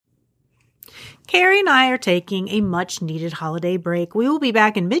Carrie and I are taking a much-needed holiday break. We will be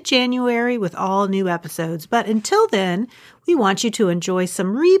back in mid-January with all new episodes, but until then, we want you to enjoy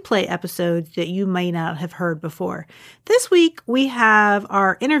some replay episodes that you may not have heard before. This week, we have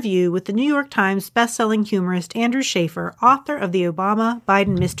our interview with the New York Times bestselling humorist Andrew Shafer, author of the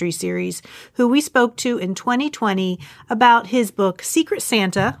Obama-Biden Mystery Series, who we spoke to in 2020 about his book Secret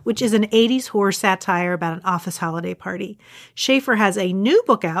Santa, which is an 80s horror satire about an office holiday party. Shafer has a new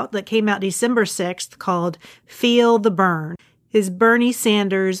book out that came out December 6th called Feel the Burn, his Bernie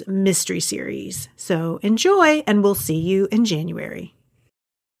Sanders Mystery Series. So enjoy, and we'll see you in January.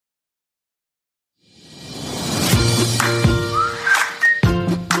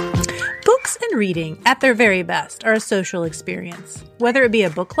 Books and reading, at their very best, are a social experience. Whether it be a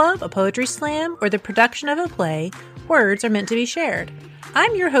book club, a poetry slam, or the production of a play, words are meant to be shared.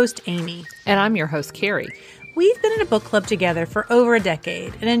 I'm your host, Amy. And I'm your host, Carrie. We've been in a book club together for over a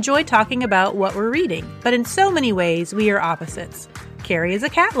decade and enjoy talking about what we're reading, but in so many ways, we are opposites. Carrie is a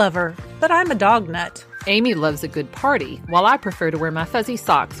cat lover, but I'm a dog nut. Amy loves a good party, while I prefer to wear my fuzzy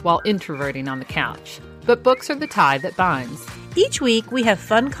socks while introverting on the couch. But books are the tie that binds. Each week, we have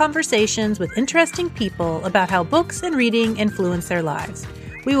fun conversations with interesting people about how books and reading influence their lives.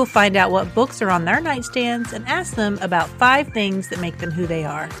 We will find out what books are on their nightstands and ask them about 5 things that make them who they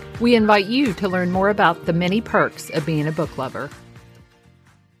are. We invite you to learn more about the many perks of being a book lover.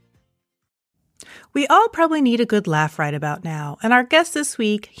 We all probably need a good laugh right about now, and our guest this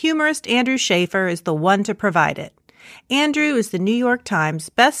week, humorist Andrew Shafer, is the one to provide it. Andrew is the New York Times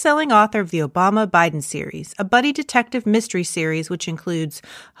best-selling author of the Obama-Biden series, a buddy detective mystery series which includes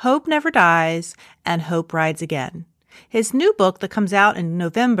Hope Never Dies and Hope Rides Again. His new book that comes out in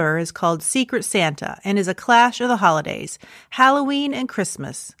November is called Secret Santa and is a clash of the holidays, Halloween and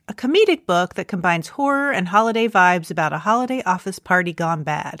Christmas, a comedic book that combines horror and holiday vibes about a holiday office party gone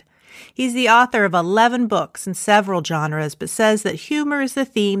bad. He's the author of 11 books in several genres, but says that humor is the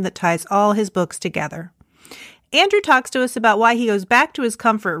theme that ties all his books together. Andrew talks to us about why he goes back to his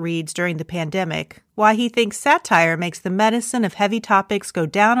comfort reads during the pandemic, why he thinks satire makes the medicine of heavy topics go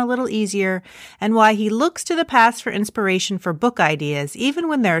down a little easier, and why he looks to the past for inspiration for book ideas, even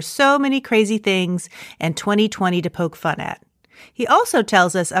when there are so many crazy things in 2020 to poke fun at. He also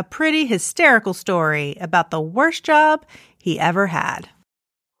tells us a pretty hysterical story about the worst job he ever had.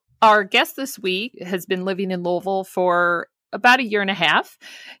 Our guest this week has been living in Louisville for about a year and a half.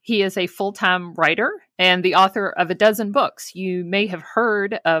 He is a full-time writer and the author of a dozen books. You may have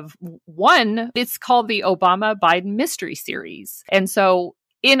heard of one. It's called the Obama-Biden Mystery Series. And so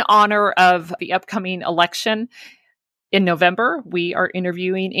in honor of the upcoming election in November, we are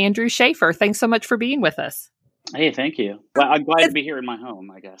interviewing Andrew Shafer. Thanks so much for being with us. Hey, thank you. Well, I'm glad to be here in my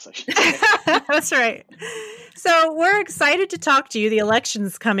home, I guess I should say. That's right. So we're excited to talk to you. The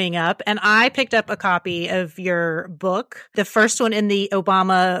election's coming up, and I picked up a copy of your book, the first one in the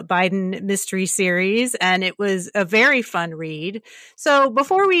Obama-Biden Mystery Series, and it was a very fun read. So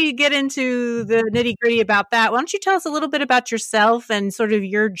before we get into the nitty-gritty about that, why don't you tell us a little bit about yourself and sort of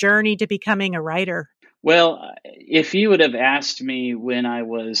your journey to becoming a writer? Well, if you would have asked me when I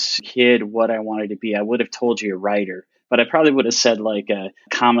was a kid what I wanted to be, I would have told you a writer. But I probably would have said like a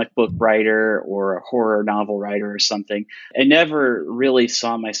comic book writer or a horror novel writer or something. I never really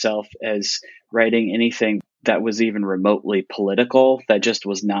saw myself as writing anything that was even remotely political. That just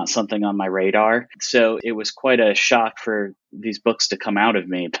was not something on my radar. So it was quite a shock for these books to come out of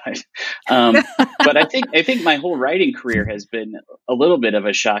me. But I think my whole writing career has been a little bit of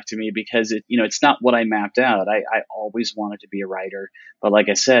a shock to me because it's not what I mapped out. I always wanted to be a writer, but like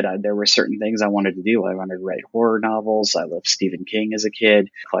I said, there were certain things I wanted to do. I wanted to write horror novels. I loved Stephen King as a kid,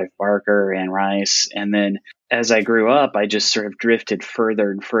 Clive Barker, Anne Rice, and then as I grew up, I just sort of drifted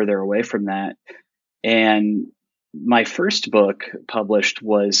further and further away from that. And my first book published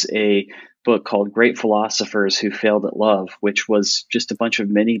was a book called Great Philosophers Who Failed at Love, which was just a bunch of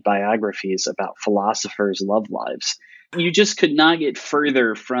mini biographies about philosophers' love lives. You just could not get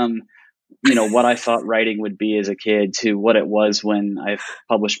further from, what I thought writing would be as a kid to what it was when I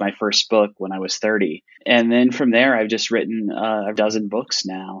published my first book when I was 30. And then from there, I've just written a dozen books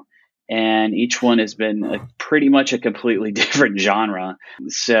now. And each one has been pretty much a completely different genre.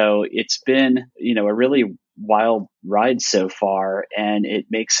 So it's been, a really wild ride so far. And it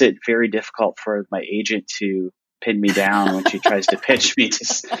makes it very difficult for my agent to pin me down when she tries to pitch me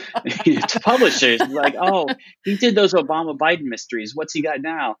to publishers. Like, oh, he did those Obama-Biden mysteries. What's he got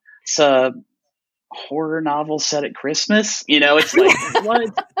now? It's a horror novel set at Christmas. It's like,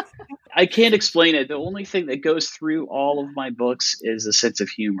 what? I can't explain it. The only thing that goes through all of my books is a sense of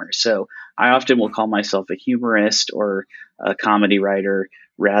humor. So I often will call myself a humorist or a comedy writer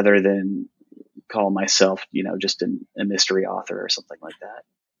rather than, call myself, just a mystery author or something like that.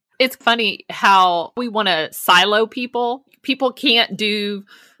 It's funny how we want to silo people. People can't do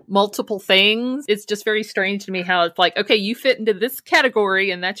multiple things. It's just very strange to me how it's like, okay, you fit into this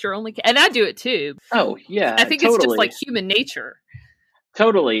category and that's your only, and I do it too. Oh, yeah. I think totally. It's just like human nature.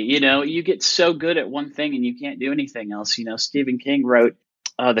 Totally. You get so good at one thing and you can't do anything else. Stephen King wrote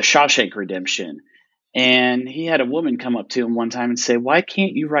The Shawshank Redemption. And he had a woman come up to him one time and say, "Why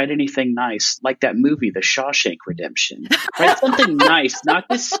can't you write anything nice like that movie, The Shawshank Redemption? Write something nice, not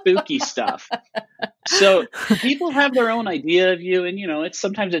this spooky stuff." So people have their own idea of you. And,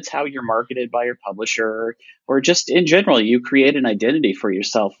 sometimes it's how you're marketed by your publisher, or just in general, you create an identity for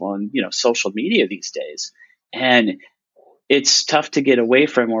yourself on, social media these days. And it's tough to get away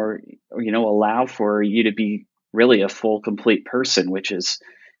from or allow for you to be really a full, complete person, which is,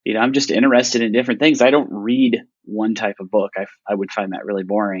 I'm just interested in different things. I don't read one type of book. I would find that really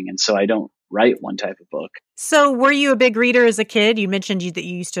boring. And so I don't write one type of book. So were you a big reader as a kid? You mentioned that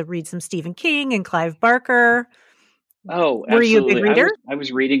you used to read some Stephen King and Clive Barker. Oh, absolutely. Were you a big reader? I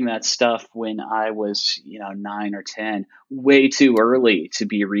was reading that stuff when I was, 9 or 10, way too early to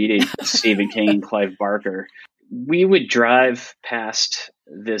be reading Stephen King and Clive Barker. We would drive past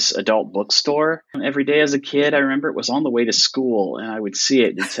this adult bookstore every day as a kid. I remember it was on the way to school and I would see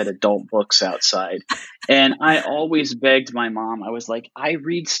it. It said adult books outside. And I always begged my mom. I was like, I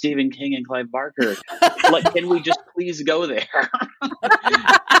read Stephen King and Clive Barker. Like, can we just please go there?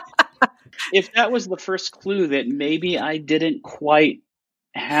 If that was the first clue that maybe I didn't quite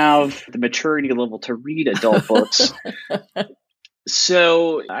have the maturity level to read adult books.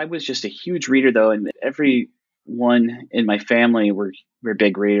 So I was just a huge reader, though, and everyone in my family were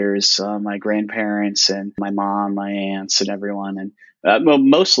big readers. My grandparents and my mom, my aunts, and everyone, and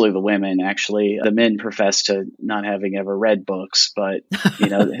mostly the women. Actually, the men profess to not having ever read books, but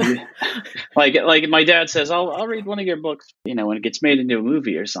like my dad says, I'll read one of your books, when it gets made into a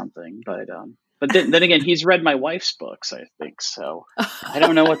movie or something. But then again, he's read my wife's books, I think. So I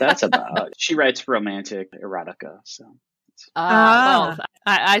don't know what that's about. She writes romantic erotica, so. Well,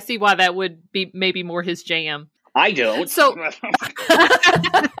 I see why that would be maybe more his jam. I don't. So,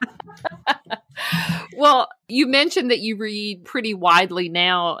 well, you mentioned that you read pretty widely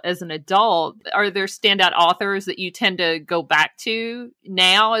now as an adult. Are there standout authors that you tend to go back to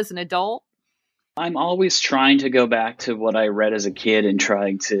now as an adult? I'm always trying to go back to what I read as a kid and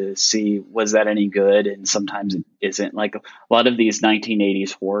trying to see, was that any good? And sometimes it isn't. Like a lot of these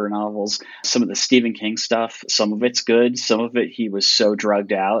 1980s horror novels, some of the Stephen King stuff, some of it's good. Some of it, he was so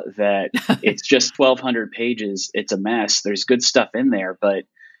drugged out that it's just 1,200 pages. It's a mess. There's good stuff in there, but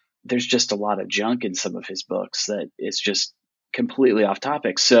there's just a lot of junk in some of his books that it's just completely off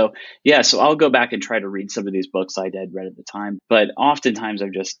topic. So yeah, so I'll go back and try to read some of these books I had read at the time, but oftentimes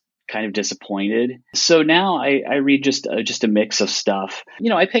I'm just kind of disappointed. So now I read just a mix of stuff.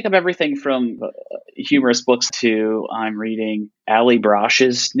 I pick up everything from humorous books to I'm reading Ali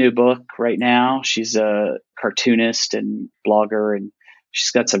Brosh's new book right now. She's a cartoonist and blogger, and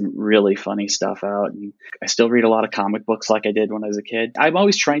she's got some really funny stuff out. And I still read a lot of comic books like I did when I was a kid. I'm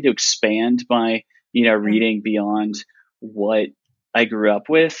always trying to expand my, reading beyond what I grew up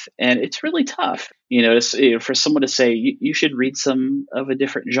with. And it's really tough, for someone to say, you should read some of a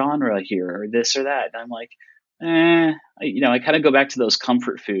different genre here or this or that. And I'm like, I kind of go back to those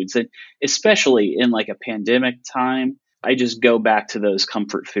comfort foods. And especially in like a pandemic time, I just go back to those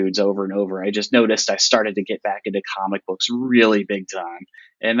comfort foods over and over. I just noticed I started to get back into comic books really big time.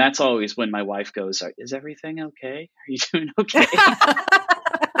 And that's always when my wife goes, "Is everything okay? Are you doing okay?"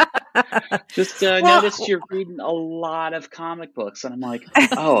 Just noticed you're reading a lot of comic books. And I'm like,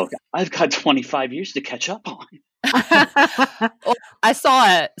 oh, I've got 25 years to catch up on. Well, I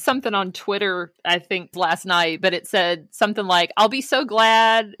saw something on Twitter, I think last night, but it said something like, I'll be so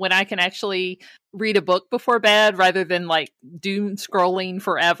glad when I can actually read a book before bed rather than like doom scrolling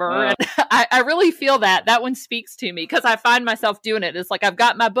forever. And I really feel that one speaks to me because I find myself doing it. It's like I've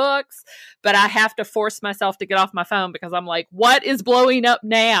got my books, but I have to force myself to get off my phone because I'm like, what is blowing up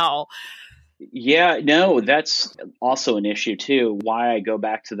now? Yeah, no, that's also an issue too. Why I go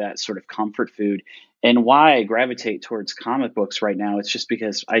back to that sort of comfort food and why I gravitate towards comic books right now. It's just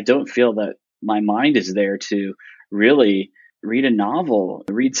because I don't feel that my mind is there to really read a novel,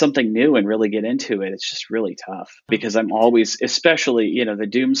 read something new and really get into it. It's just really tough because I'm always, especially, the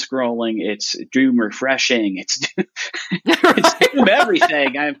doom scrolling, it's doom refreshing, it's doom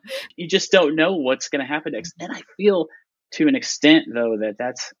everything. You just don't know what's going to happen next. And I feel to an extent, though,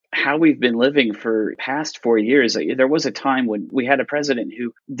 that's how we've been living for past 4 years. There was a time when we had a president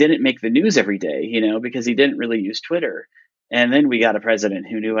who didn't make the news every day, because he didn't really use Twitter. And then we got a president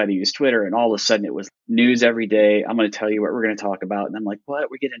who knew how to use Twitter, and all of a sudden it was news every day. I'm going to tell you what we're going to talk about. And I'm like, what?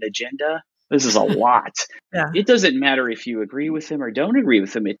 We get an agenda? This is a lot. Yeah. It doesn't matter if you agree with him or don't agree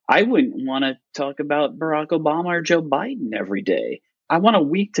with him. I wouldn't want to talk about Barack Obama or Joe Biden every day. I want a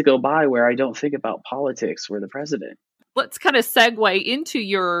week to go by where I don't think about politics or the president. Let's kind of segue into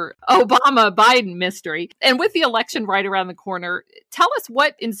your Obama-Biden mystery. And with the election right around the corner, tell us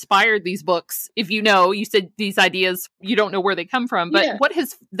what inspired these books. If you know, you said these ideas, you don't know where they come from, but what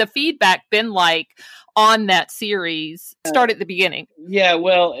has the feedback been like on that series? Start at the beginning. Yeah,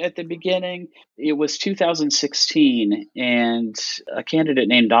 well, at the beginning, it was 2016, and a candidate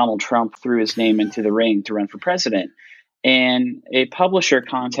named Donald Trump threw his name into the ring to run for president. And a publisher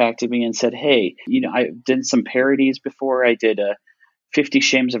contacted me and said, hey, I did some parodies before. I did a 50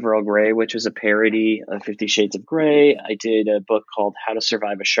 Shades of Earl Grey, which was a parody of 50 Shades of Grey. I did a book called How to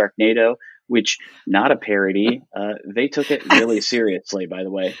Survive a Sharknado, which not a parody. They took it really seriously, by the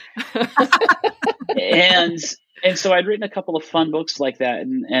way. And so I'd written a couple of fun books like that.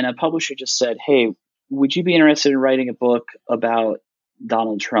 And a publisher just said, hey, would you be interested in writing a book about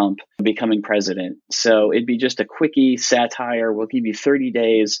Donald Trump becoming president? So it'd be just a quickie satire. We'll give you 30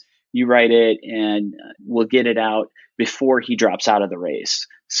 days. You write it and we'll get it out before he drops out of the race.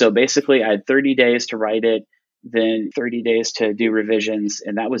 So basically I had 30 days to write it, then 30 days to do revisions,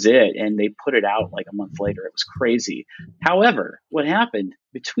 and that was it. And they put it out like a month later. It was crazy. However, what happened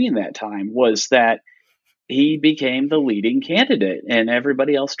between that time was that he became the leading candidate and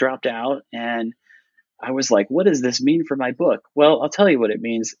everybody else dropped out. And I was like, what does this mean for my book? Well, I'll tell you what it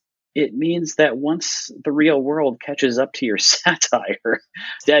means. It means that once the real world catches up to your satire,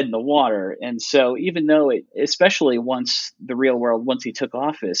 it's dead in the water. And so even though especially once he took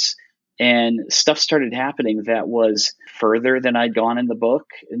office and stuff started happening that was further than I'd gone in the book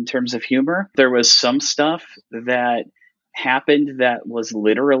in terms of humor, there was some stuff that happened that was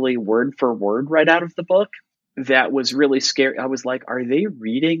literally word for word right out of the book. That was really scary. I was like, are they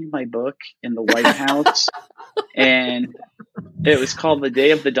reading my book in the White House? And it was called The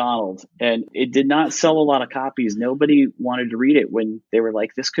Day of the Donald, and it did not sell a lot of copies. Nobody wanted to read it when they were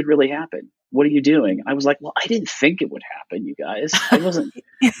like, this could really happen. What are you doing? I was like, well, I didn't think it would happen, you guys. I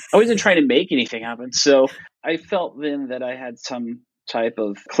wasn't trying to make anything happen. So I felt then that I had some type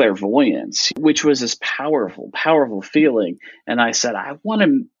of clairvoyance, which was this powerful feeling. And I said, I want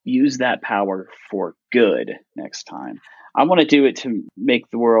to use that power for good next time. I want to do it to make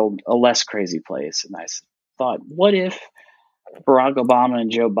the world a less crazy place. And I thought, what if Barack Obama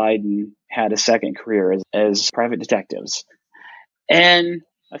and Joe Biden had a second career as private detectives? And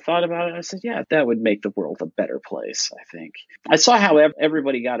I thought about it. I said, yeah, that would make the world a better place, I think. I saw how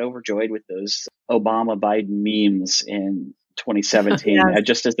everybody got overjoyed with those Obama-Biden memes in 2017,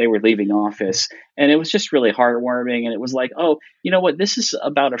 just as they were leaving office. And it was just really heartwarming. And it was like, oh, you know what? This is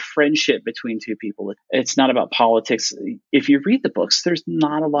about a friendship between two people. It's not about politics. If you read the books, there's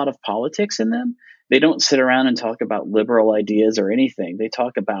not a lot of politics in them. They don't sit around and talk about liberal ideas or anything. They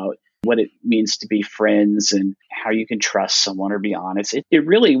talk about what it means to be friends and how you can trust someone or be honest. It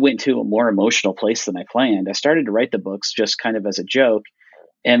really went to a more emotional place than I planned. I started to write the books just kind of as a joke.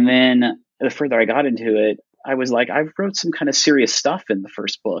 And then the further I got into it, I was like, I wrote some kind of serious stuff in the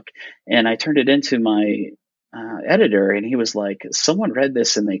first book. And I turned it into my editor, and he was like, someone read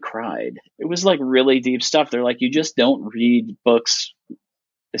this and they cried. It was like really deep stuff. They're like, you just don't read books,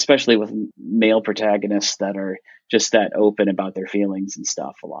 especially with male protagonists that are just that open about their feelings and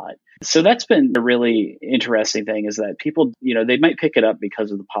stuff a lot. So that's been a really interesting thing, is that people, they might pick it up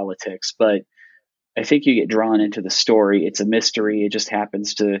because of the politics, but I think you get drawn into the story. It's a mystery. It just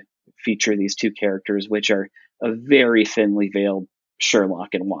happens to feature these two characters, which are a very thinly veiled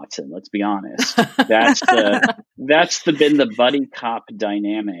Sherlock and Watson. Let's be honest. That's been the buddy cop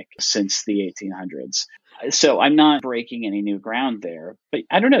dynamic since the 1800s. So I'm not breaking any new ground there, but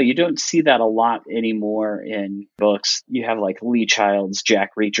I don't know. You don't see that a lot anymore in books. You have like Lee Child's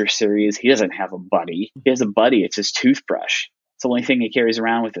Jack Reacher series. He doesn't have a buddy. He has a buddy. It's his toothbrush. It's the only thing he carries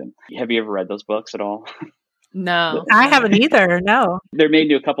around with him. Have you ever read those books at all? No. I haven't either. No. They're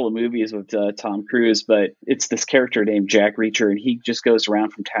made into a couple of movies with Tom Cruise, but it's this character named Jack Reacher, and he just goes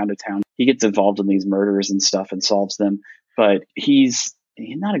around from town to town. He gets involved in these murders and stuff and solves them, but he's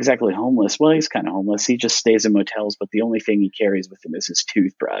not exactly homeless. Well, he's kind of homeless. He just stays in motels, but the only thing he carries with him is his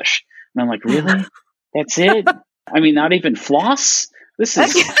toothbrush. And I'm like, really? That's it? I mean, not even floss? This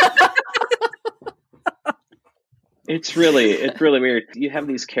is... It's really weird. You have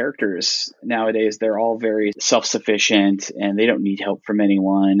these characters nowadays, they're all very self-sufficient and they don't need help from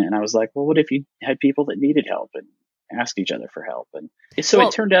anyone. And I was like, well, what if you had people that needed help and asked each other for help? And so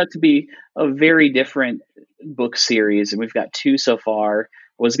it turned out to be a very different book series, and we've got 2 so far. I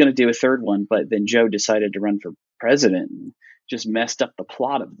was going to do a third one, but then Joe decided to run for president and just messed up the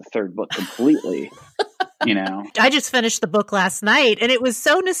plot of the third book completely. I just finished the book last night, and it was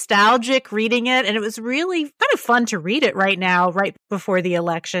so nostalgic reading it, and it was really kind of fun to read it right now, right before the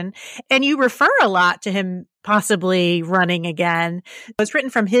election. And you refer a lot to him possibly running again. It was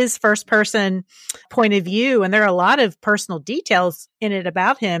written from his first person point of view, and there are a lot of personal details in it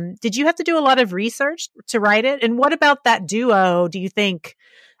about him. Did you have to do a lot of research to write it? And what about that duo do you think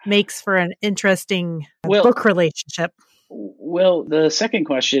makes for an interesting book relationship? Well, the second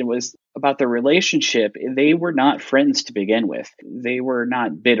question was about the relationship. They were not friends to begin with. They were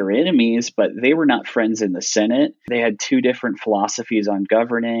not bitter enemies, but they were not friends in the Senate. They had 2 different philosophies on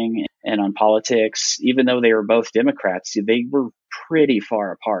governing and on politics. Even though they were both Democrats, they were pretty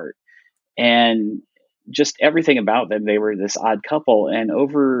far apart. And just everything about them, they were this odd couple. And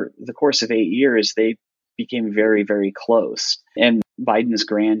over the course of 8 years, they became very, very close. And Biden's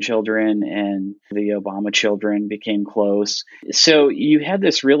grandchildren and the Obama children became close. So you had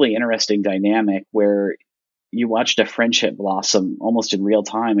this really interesting dynamic where you watched a friendship blossom almost in real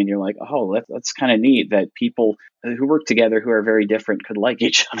time, and you're like, oh, that's kind of neat that people who work together who are very different could like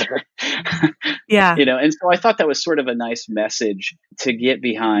each other. Yeah. And so I thought that was sort of a nice message to get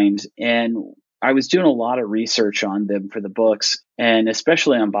behind. And I was doing a lot of research on them for the books, and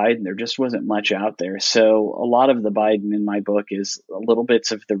especially on Biden, there just wasn't much out there. So a lot of the Biden in my book is little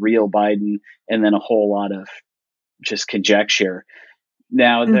bits of the real Biden and then a whole lot of just conjecture.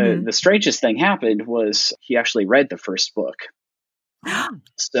 Now, the strangest thing happened was he actually read the first book.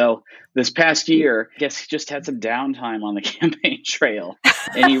 So this past year, I guess he just had some downtime on the campaign trail,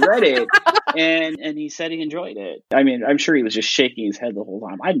 and he read it and he said he enjoyed it. I mean, I'm sure he was just shaking his head the whole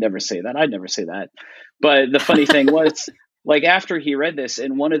time. I'd never say that. But the funny thing was, like, after he read this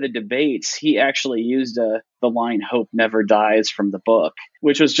in one of the debates, he actually used the line "Hope never dies" from the book,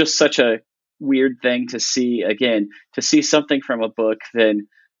 which was just such a weird thing to see. Again, to see something from a book, then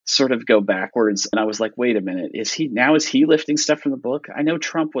sort of go backwards. And I was like, wait a minute, is he lifting stuff from the book? I know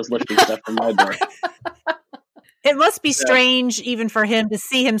Trump was lifting stuff from my book. It must be strange even for him to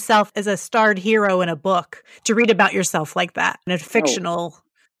see himself as a starred hero in a book, to read about yourself like that in a fictional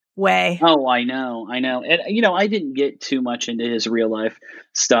way. Oh, I know. And, I didn't get too much into his real life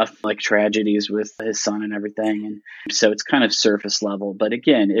stuff, like tragedies with his son and everything. And so it's kind of surface level. But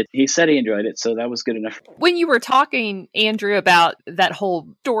again, he said he enjoyed it, so that was good enough. When you were talking, Andrew, about that whole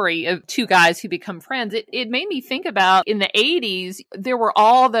story of 2 guys who become friends, it made me think about in the 80s, there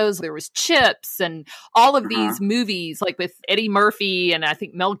was Chips and all of these movies, like with Eddie Murphy and I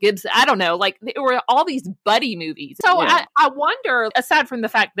think Mel Gibson. I don't know, like there were all these buddy movies. So yeah. I wonder, aside from the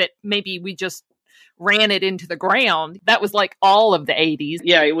fact that maybe we just ran it into the ground, that was like all of the 80s.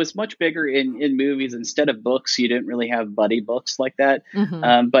 Yeah, it was much bigger in movies. Instead of books, you didn't really have buddy books like that.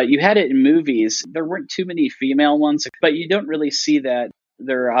 But you had it in movies. There weren't too many female ones, but you don't really see that.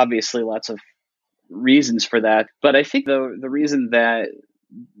 There are obviously lots of reasons for that. But I think the reason that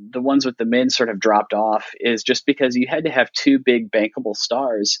the ones with the men sort of dropped off is just because you had to have 2 big bankable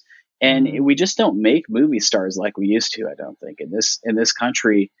stars. And we just don't make movie stars like we used to, I don't think. In this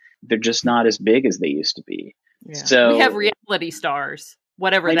country, they're just not as big as they used to be. Yeah. So we have reality stars,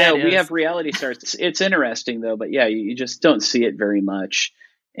 whatever I that know, is. We have reality stars. It's interesting, though. But yeah, you just don't see it very much.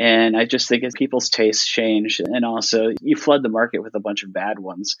 And I just think people's tastes change. And also, you flood the market with a bunch of bad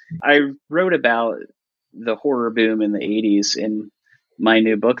ones. I wrote about the horror boom in the 80s in my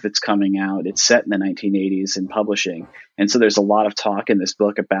new book that's coming out. It's set in the 1980s in publishing. And so there's a lot of talk in this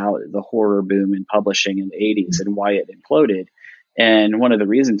book about the horror boom in publishing in the 80s and why it imploded. And one of the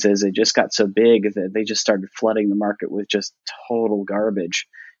reasons is it just got so big that they just started flooding the market with just total garbage.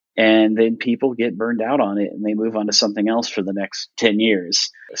 And then people get burned out on it and they move on to something else for the next 10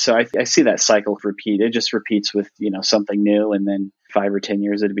 years. So I see that cycle repeat. It just repeats with, something new. And then 5 or 10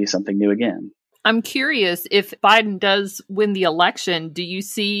 years, it'd be something new again. I'm curious, if Biden does win the election, do you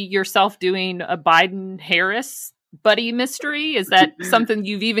see yourself doing a Biden-Harris buddy mystery? Is that something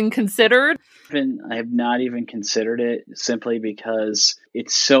you've even considered? I have not even considered it, simply because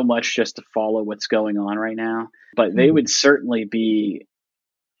it's so much just to follow what's going on right now. But they would certainly be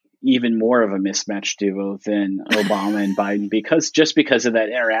even more of a mismatched duo than Obama and Biden, because of that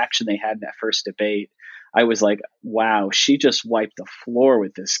interaction they had in that first debate. I was like, wow, she just wiped the floor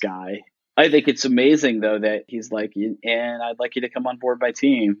with this guy. I think it's amazing, though, that he's like, and I'd like you to come on board my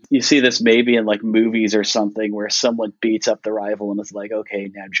team. You see this maybe in like movies or something where someone beats up the rival and is like, okay,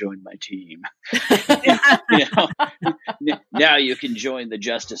 now join my team. Now you can join the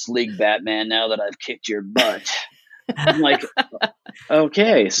Justice League, Batman, now that I've kicked your butt. I'm like,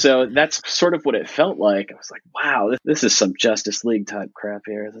 Okay, so that's sort of what it felt like. I was like, wow, this is some Justice League type crap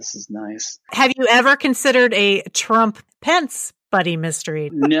here. This is nice. Have you ever considered a Trump-Pence buddy mystery?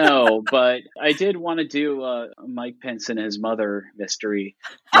 No, but I did want to do a Mike Pence and his mother mystery.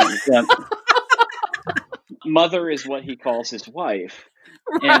 Mother is what he calls his wife.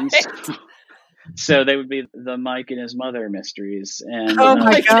 Right. And so they would be the Mike and his mother mysteries. And Oh my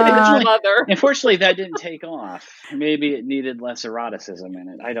Mike and his God. mother. unfortunately, that didn't take off. Maybe it needed less eroticism in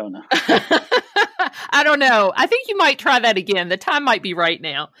it. I don't know. I don't know. I think you might try that again. The time might be right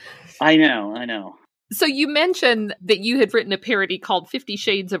now. I know. So you mentioned that you had written a parody called 50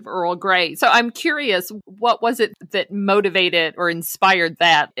 Shades of Earl Grey. So I'm curious, what was it that motivated or inspired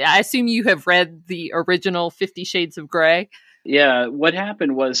that? I assume you have read the original 50 Shades of Grey. Yeah, what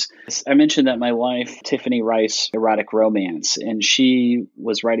happened was I mentioned that my wife, Tiffany Rice, erotic romance, and she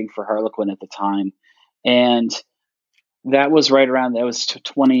was writing for Harlequin at the time. And that was right around, that was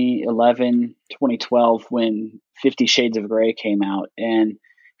 2011, 2012 when 50 Shades of Grey came out. And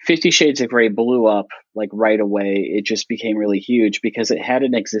 50 Shades of Grey blew up like right away. It just became really huge because it had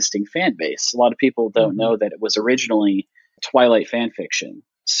an existing fan base. A lot of people don't know that it was originally Twilight fan fiction.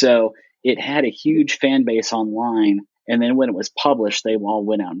 So it had a huge fan base online. And then when it was published, they all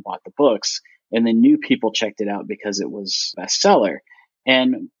went out and bought the books. And then new people checked it out because it was a bestseller.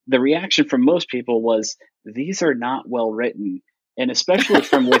 And the reaction from most people was, these are not well written. And especially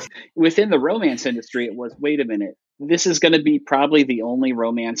from within the romance industry, it was, wait a minute, this is going to be probably the only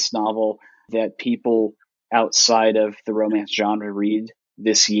romance novel that people outside of the romance genre read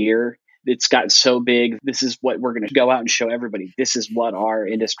this year. It's gotten so big. This is what we're going to go out and show everybody. This is what our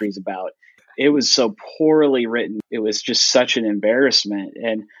industry is about. It was so poorly written. It was just such an embarrassment.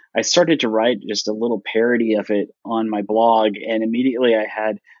 And I started to write just a little parody of it on my blog. And immediately I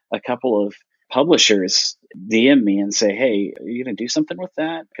had a couple of publishers DM me and say, hey, are you going to do something with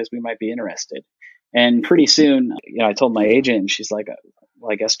that? Because we might be interested. And pretty soon, I told my agent, and she's like,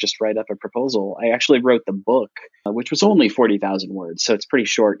 well, I guess just write up a proposal. I actually wrote the book, which was only 40,000 words. So it's pretty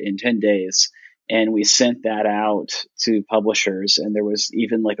short, in 10 days. And we sent that out to publishers, and there was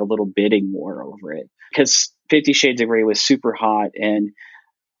even like a little bidding war over it because 50 Shades of Grey was super hot, and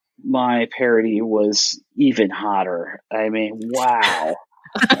my parody was even hotter. I mean, wow.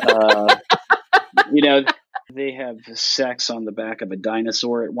 They have sex on the back of a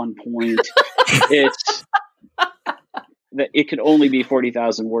dinosaur at one point. It could only be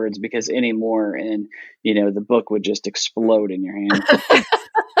 40,000 words because any more, and the book would just explode in your hand.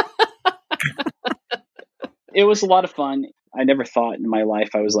 It was a lot of fun. I never thought in my life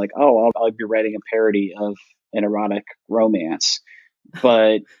I was like, oh, I'll be writing a parody of an erotic romance.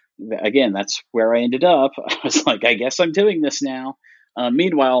 But again, that's where I ended up. I was like, I guess I'm doing this now.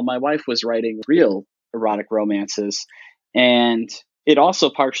 Meanwhile, my wife was writing real erotic romances. And it also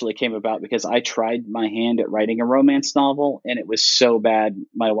partially came about because I tried my hand at writing a romance novel, and it was so bad.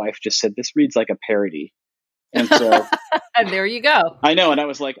 My wife just said, this reads like a parody. And so and there you go. I know. And I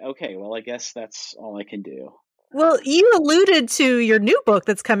was like, okay, well, I guess that's all I can do. Well, you alluded to your new book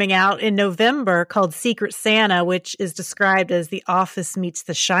that's coming out in November called Secret Santa, which is described as The Office meets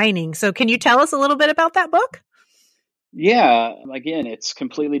The Shining. So can you tell us a little bit about that book? Yeah, again, it's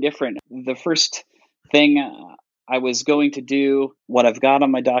completely different. The first thing I was going to do, what I've got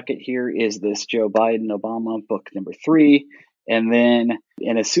on my docket here is this Joe Biden Obama book number 3. And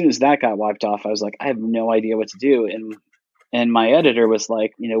as soon as that got wiped off, I was like, I have no idea what to do. And my editor was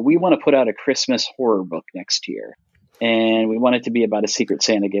like, we want to put out a Christmas horror book next year. And we want it to be about a Secret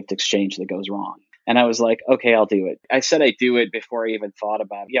Santa gift exchange that goes wrong. And I was like, okay, I'll do it. I said I'd do it before I even thought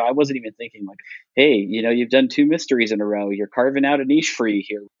about it. I wasn't even thinking like, hey, you've done 2 mysteries in a row. You're carving out a niche for you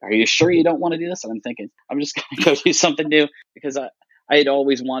here. Are you sure you don't want to do this? And I'm thinking, I'm just going to go do something new because I had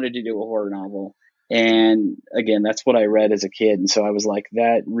always wanted to do a horror novel. And again, that's what I read as a kid. And so I was like,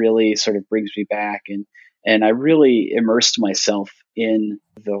 that really sort of brings me back. And I really immersed myself in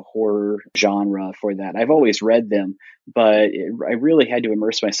the horror genre for that. I've always read them, but I really had to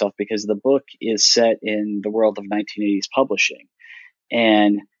immerse myself because the book is set in the world of 1980s publishing.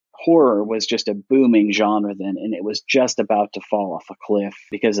 And horror was just a booming genre then, and it was just about to fall off a cliff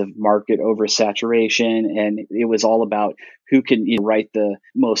because of market oversaturation. And it was all about who can write the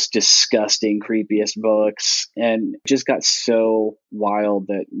most disgusting, creepiest books. And it just got so wild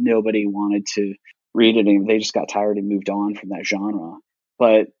that nobody wanted to read it, and they just got tired and moved on from that genre.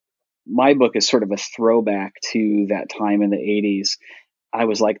 But my book is sort of a throwback to that time in the 80s. I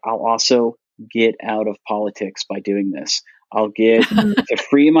was like, I'll also get out of politics by doing this. I'll get to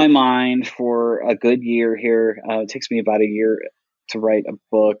free my mind for a good year here. It takes me about a year to write a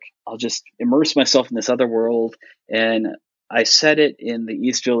book. I'll just immerse myself in this other world, and I set it in the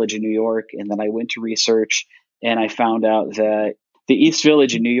East Village in New York, and then I went to research, and I found out that the East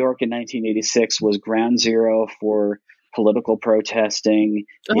Village in New York in 1986 was ground zero for political protesting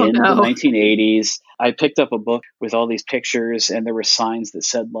Oh, in the no. 1980s. I picked up a book with all these pictures, and there were signs that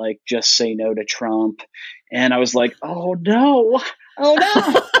said, like, just say no to Trump. And I was like, oh no, oh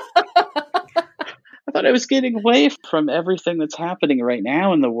no. I thought I was getting away from everything that's happening right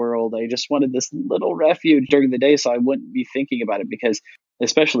now in the world. I just wanted this little refuge during the day so I wouldn't be thinking about it, because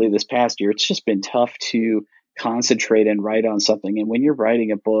especially this past year, it's just been tough to concentrate and write on something. And when you're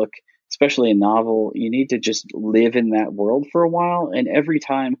writing a book, especially a novel, you need to just live in that world for a while. And every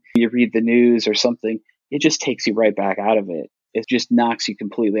time you read the news or something, it just takes you right back out of it. It just knocks you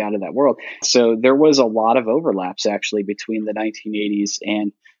completely out of that world. So there was a lot of overlaps actually between the 1980s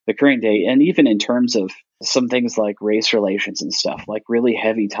and the current day. And even in terms of some things like race relations and stuff, like really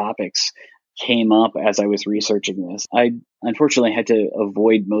heavy topics came up as I was researching this. I unfortunately had to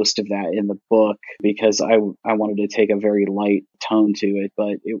avoid most of that in the book because I wanted to take a very light tone to it.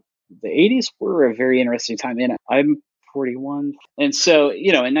 But the 80s were a very interesting time. And I'm 41. And so,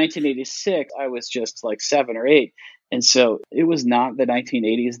 in 1986, I was just like 7 or 8. And so it was not the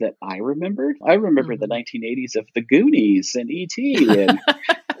 1980s that I remembered. I remember the 1980s of the Goonies and E.T.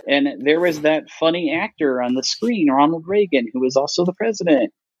 And there was that funny actor on the screen, Ronald Reagan, who was also the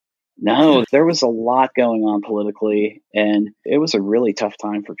president. No, there was a lot going on politically, and it was a really tough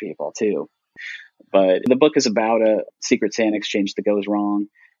time for people too. But the book is about a Secret Santa exchange that goes wrong.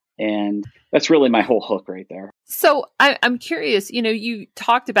 And that's really my whole hook right there. So I'm curious, you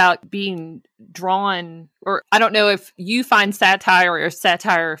talked about being drawn, or I don't know if you find satire or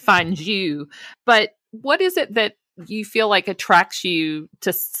satire finds you, but what is it that you feel like attracts you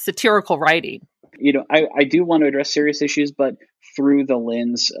to satirical writing? I do want to address serious issues, but through the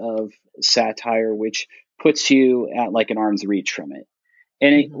lens of satire, which puts you at like an arm's reach from it.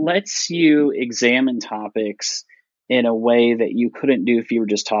 And it lets you examine topics in a way that you couldn't do if you were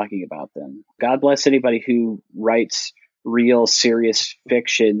just talking about them. God bless anybody who writes real serious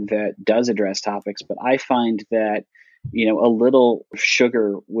fiction that does address topics, but I find that, a little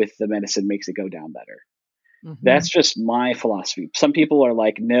sugar with the medicine makes it go down better. That's just my philosophy. Some people are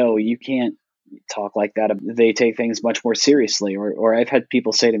like, no, you can't talk like that. They take things much more seriously. Or I've had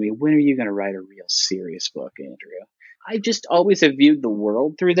people say to me, when are you going to write a real serious book, Andrew? I just always have viewed the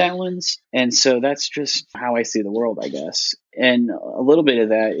world through that lens. And so that's just how I see the world, I guess. And a little bit of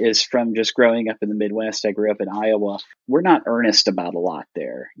that is from just growing up in the Midwest. I grew up in Iowa. We're not earnest about a lot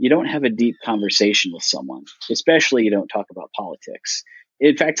there. You don't have a deep conversation with someone, especially you don't talk about politics.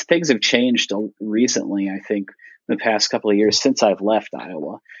 In fact, things have changed recently, I think, the past couple of years since I've left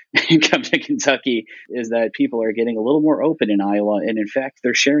Iowa and come to Kentucky, is that people are getting a little more open in Iowa. And in fact,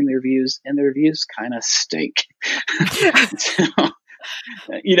 they're sharing their views, and their views kind of stink.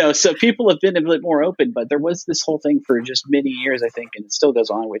 So people have been a bit more open, but there was this whole thing for just many years, I think, and it still goes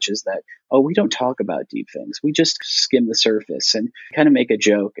on, which is that, we don't talk about deep things. We just skim the surface and kind of make a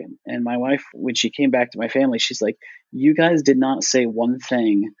joke. And my wife, when she came back to my family, she's like, you guys did not say one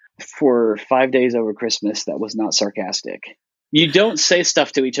thing for 5 days over Christmas that was not sarcastic. You don't say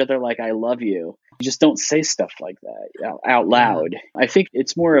stuff to each other like, I love you. You just don't say stuff like that out loud. I think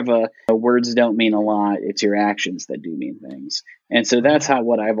it's more of a words don't mean a lot. It's your actions that do mean things. And so that's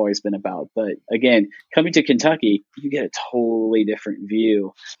what I've always been about. But again, coming to Kentucky, you get a totally different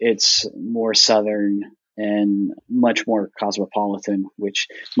view. It's more Southern and much more cosmopolitan, which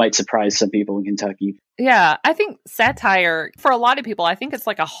might surprise some people in Kentucky. Yeah, I think satire, for a lot of people, I think it's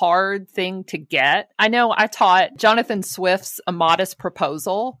like a hard thing to get. I know I taught Jonathan Swift's A Modest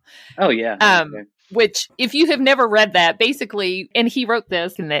Proposal. Oh, yeah. Which, if you have never read that, basically, and he wrote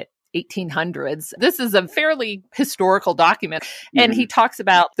this in the 1800s. This is a fairly historical document. And he talks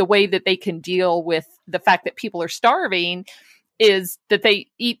about the way that they can deal with the fact that people are starving is that they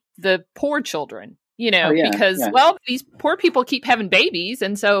eat the poor children. Because these poor people keep having babies.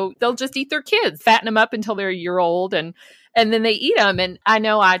 And so they'll just eat their kids, fatten them up until they're a year old. And then they eat them. And I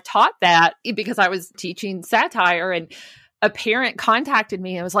know I taught that because I was teaching satire, and a parent contacted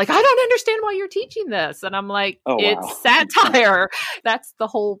me and was like, I don't understand why you're teaching this. And I'm like, it's satire. That's the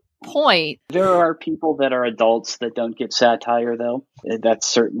whole point. There are people that are adults that don't get satire, though. That's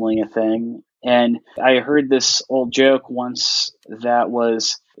certainly a thing. And I heard this old joke once that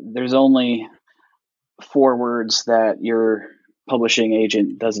was, there's only 4 words that your publishing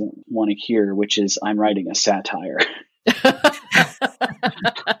agent doesn't want to hear, which is, I'm writing a satire.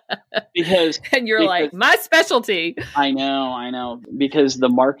 because And you're like, my specialty. I know, because the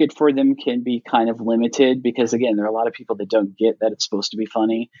market for them can be kind of limited because, again, there are a lot of people that don't get that it's supposed to be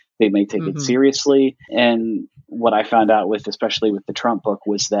funny. They may take it seriously. And what I found out with, especially with the Trump book,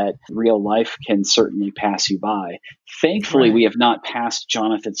 was that real life can certainly pass you by. Thankfully, we have not passed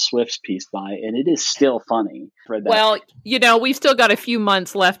Jonathan Swift's piece by, and it is still funny. Well, we've still got a few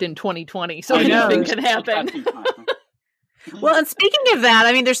months left in 2020, so anything can happen. Well, and speaking of that,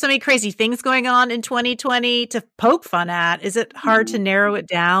 I mean, there's so many crazy things going on in 2020 to poke fun at. Is it hard to narrow it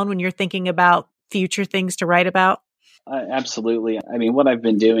down when you're thinking about future things to write about? Absolutely. I mean, what I've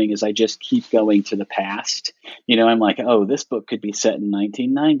been doing is I just keep going to the past. I'm like, oh, this book could be set in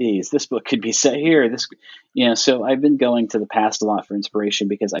 1990s. This book could be set here. So I've been going to the past a lot for inspiration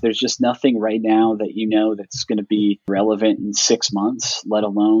because there's just nothing right now that that's going to be relevant in 6 months, let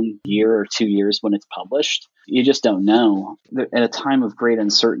alone a year or 2 years when it's published. You just don't know. At a time of great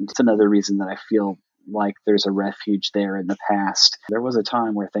uncertainty, it's another reason that I feel like there's a refuge there in the past. There was a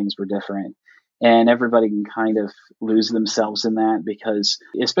time where things were different. And everybody can kind of lose themselves in that because,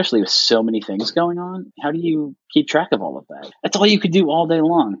 especially with so many things going on, how do you keep track of all of that? That's all you could do all day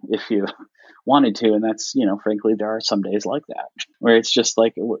long if you wanted to. And that's, frankly, there are some days like that where it's just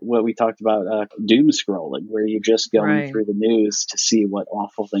like what we talked about, doom scrolling, where you're just going through the news to see what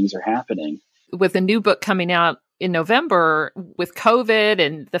awful things are happening. With a new book coming out in November, with COVID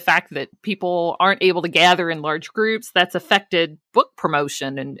and the fact that people aren't able to gather in large groups, that's affected book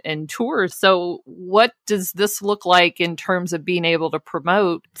promotion and tours. So what does this look like in terms of being able to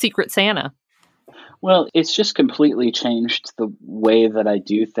promote Secret Santa? Well, it's just completely changed the way that I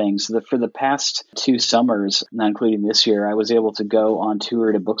do things. For the past 2 summers, not including this year, I was able to go on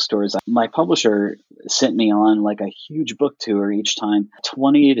tour to bookstores. My publisher sent me on like a huge book tour each time,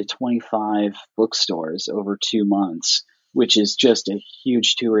 20 to 25 bookstores over 2 months, which is just a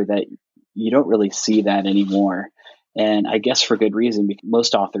huge tour that you don't really see that anymore. And I guess for good reason, because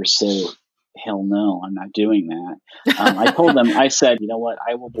most authors say, hell no, I'm not doing that. I told them, I said, you know what,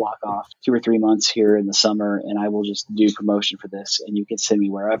 I will block off 2 or 3 months here in the summer and I will just do promotion for this and you can send me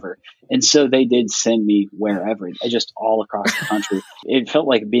wherever. And so they did send me wherever, just all across the country. It felt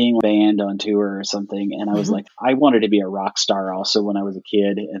like being a band on tour or something. And I was like, I wanted to be a rock star also when I was a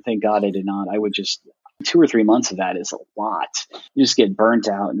kid. And thank God I did not. I would just 2 or 3 months of that is a lot. You just get burnt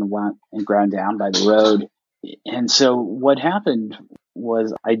out and ground down by the road. And so what happened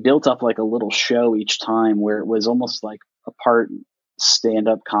was I built up like a little show each time where it was almost like a part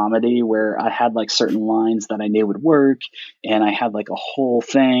stand-up comedy where I had like certain lines that I knew would work and I had like a whole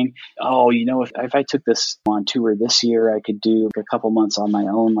thing. Oh, if I took this on tour this year, I could do a couple months on my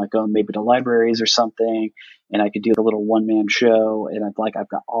own, like maybe to libraries or something. And I could do a little one-man show and I've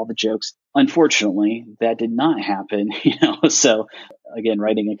got all the jokes. Unfortunately, that did not happen, so again,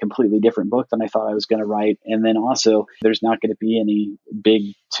 writing a completely different book than I thought I was going to write. And then also there's not going to be any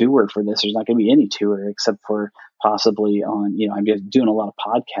big tour for this. There's not going to be any tour except for possibly on, I'm just doing a lot of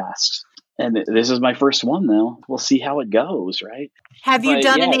podcasts. And this is my first one, though. We'll see how it goes, right? Have you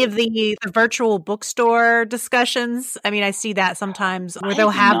done any of the virtual bookstore discussions? I mean, I see that sometimes where they'll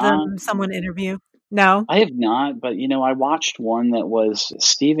have someone interview. No? I have not, but, I watched one that was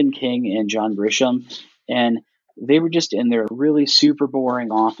Stephen King and John Grisham, and they were just in their really super boring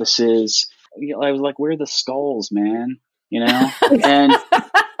offices. I was like, where are the skulls, man? And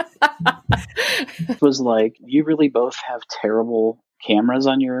it was like, you really both have terrible cameras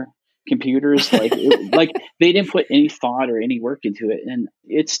on your computers. Like they didn't put any thought or any work into it. And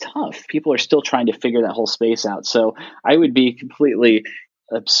it's tough. People are still trying to figure that whole space out. So I would be completely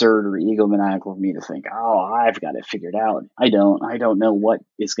absurd or egomaniacal of me to think, oh, I've got it figured out. I don't know what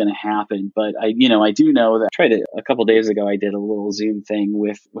is going to happen, but I do know that a couple days ago, I did a little Zoom thing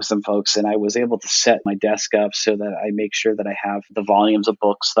with some folks and I was able to set my desk up so that I make sure that I have the volumes of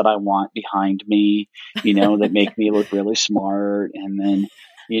books that I want behind me, that make me look really smart. And then,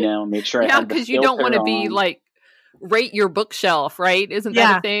 make sure I have the filter on. Yeah, because you don't want to be like, rate your bookshelf, right? Isn't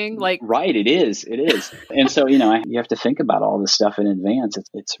that a thing? Right, it is. And so, you have to think about all this stuff in advance.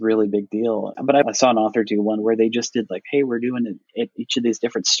 It's a really big deal. But I saw an author do one where they just did like, hey, we're doing it at each of these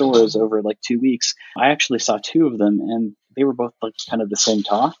different stores over like 2 weeks. I actually saw 2 of them and they were both like kind of the same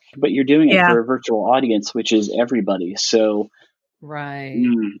talk, but you're doing it for a virtual audience, which is everybody. So right.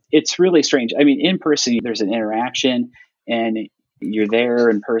 It's really strange. I mean, in person, there's an interaction and you're there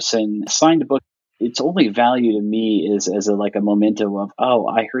in person. Signed book, its only value to me is as a memento of, oh,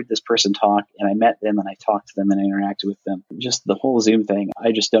 I heard this person talk and I met them and I talked to them and I interacted with them. Just the whole Zoom thing,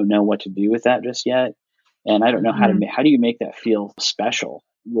 I just don't know what to do with that just yet. And I don't know how do you make that feel special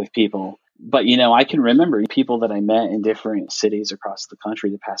with people But, you know, I can remember people that I met in different cities across the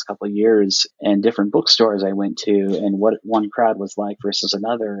country the past couple of years and different bookstores I went to and what one crowd was like versus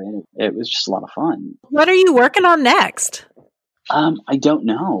another. And it was just a lot of fun. What are you working on next? I don't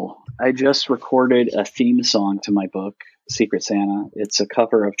know. I just recorded a theme song to my book, Secret Santa. It's a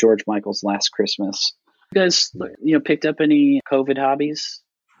cover of George Michael's Last Christmas. You guys, picked up any COVID hobbies?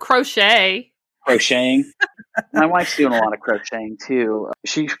 Crocheting. My wife's doing a lot of crocheting too.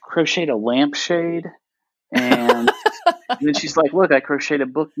 She crocheted a lampshade, and then she's like, "Look, I crocheted a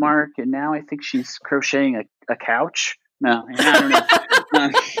bookmark, and now I think she's crocheting a couch." No, I don't know.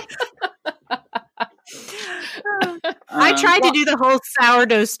 I tried to do the whole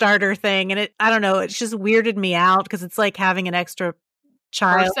sourdough starter thing, and I don't know, it's just weirded me out because it's like having an extra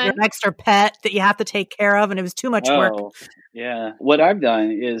child, an extra pet that you have to take care of, and it was too much work. Yeah. What I've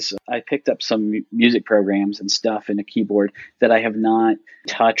done is I picked up some music programs and stuff and a keyboard that I have not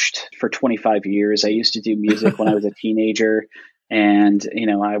touched for 25 years. I used to do music when I was a teenager, and,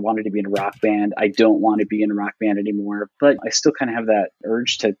 I wanted to be in a rock band. I don't want to be in a rock band anymore, but I still kind of have that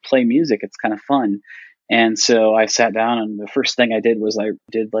urge to play music. It's kind of fun. And so I sat down, and the first thing I did was I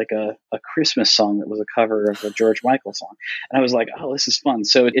did like a Christmas song that was a cover of a George Michael song. And I was like, oh, this is fun.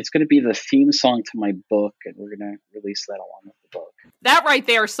 So it's going to be the theme song to my book, and we're going to release that along with the book. That right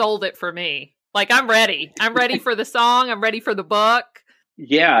there sold it for me. Like, I'm ready. I'm ready for the song. I'm ready for the book.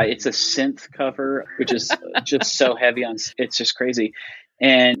 Yeah, it's a synth cover, which is just so heavy on. It's just crazy.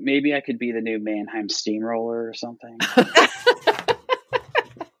 And maybe I could be the new Mannheim Steamroller or something.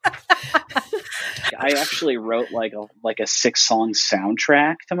 I actually wrote like a 6-song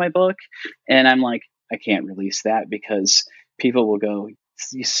soundtrack to my book, and I'm like, I can't release that because people will go,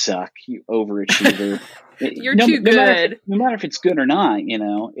 "You suck, you overachiever." You're too good. No matter if it's good or not,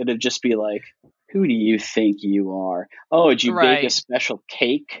 it'll just be like, who do you think you are? Oh, did you bake a special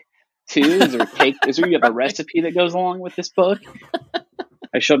cake too? Is there cake? Is there you have a recipe that goes along with this book?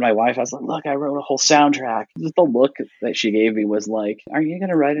 I showed my wife. I was like, "Look, I wrote a whole soundtrack." The look that she gave me was like, "Are you going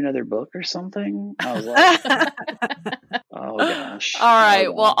to write another book or something?" I was like, "Oh gosh." All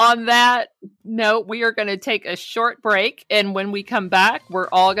right. Well, on that note, we are going to take a short break, and when we come back, we're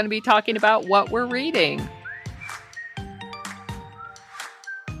all going to be talking about what we're reading.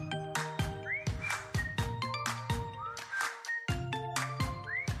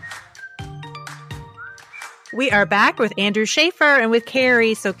 We are back with Andrew Shafer and with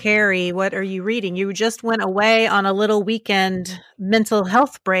Carrie. So, Carrie, what are you reading? You just went away on a little weekend mental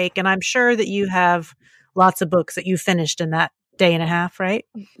health break, and I'm sure that you have lots of books that you finished in that day and a half, right?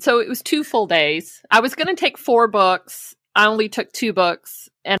 So it was 2 full days. I was going to take 4 books. I only took 2 books.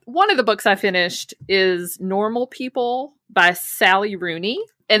 And one of the books I finished is Normal People by Sally Rooney.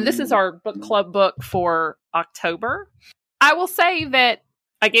 And this is our book club book for October. I will say that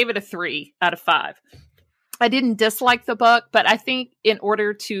I gave it a 3 out of 5. I didn't dislike the book, but I think in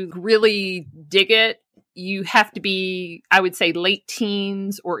order to really dig it, you have to be, I would say, late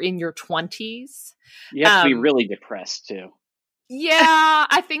teens or in your 20s. You have to be really depressed, too. Yeah,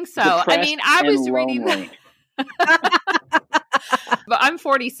 I think so. I mean, I was reading... But I'm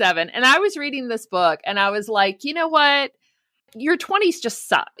 47, and I was reading this book, and I was like, you know what? Your 20s just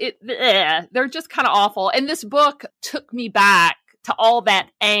suck. They're just kind of awful. And this book took me back to all that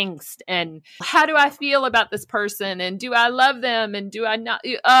angst and how do I feel about this person and do I love them and do I not?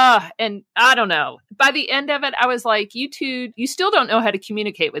 And I don't know. By the end of it, I was like, you two, you still don't know how to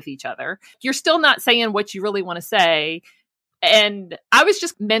communicate with each other. You're still not saying what you really want to say. And I was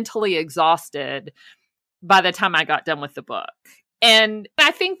just mentally exhausted by the time I got done with the book. And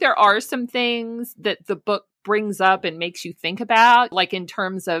I think there are some things that the book brings up and makes you think about, like in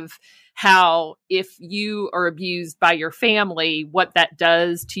terms of how if you are abused by your family, what that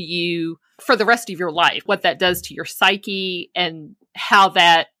does to you for the rest of your life, what that does to your psyche and how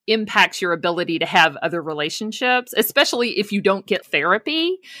that impacts your ability to have other relationships, especially if you don't get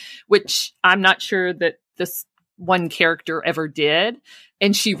therapy, which I'm not sure that this one character ever did.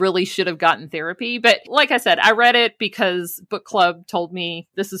 And she really should have gotten therapy. But like I said, I read it because book club told me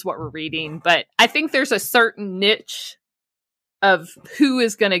this is what we're reading. But I think there's a certain niche of who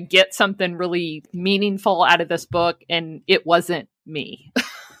is going to get something really meaningful out of this book. And it wasn't me.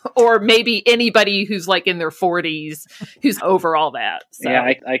 Or maybe anybody who's like in their 40s who's over all that. So.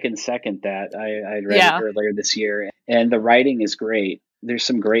 Yeah, I can second that. I read it earlier this year. And the writing is great. There's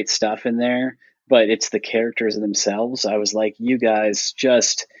some great stuff in there. But it's the characters themselves. I was like, you guys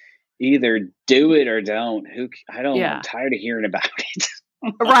just either do it or don't. I'm tired of hearing about it.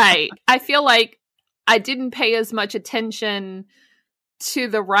 Right. I feel like I didn't pay as much attention to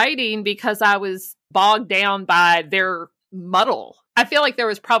the writing because I was bogged down by their muddle I feel like there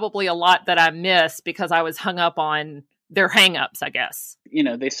was probably a lot that I missed because I was hung up on their hang-ups, I guess.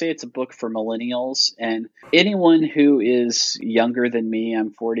 They say it's a book for millennials, and anyone who is younger than me,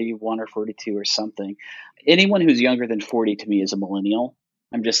 I'm 41 or 42 or something. Anyone who's younger than 40 to me is a millennial.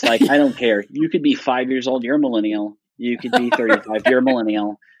 I'm just like, I don't care. You could be 5 years old, you're a millennial. You could be 35, you're a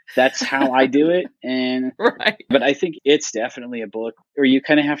millennial. That's how I do it. But I think it's definitely a book where you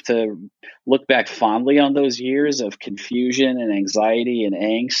kind of have to look back fondly on those years of confusion and anxiety and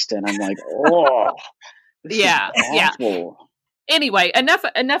angst. And I'm like, oh, this is awful. Anyway,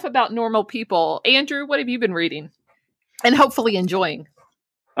 enough about normal people. Andrew, what have you been reading and hopefully enjoying?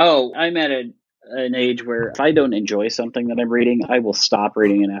 Oh, I'm at an age where if I don't enjoy something that I'm reading, I will stop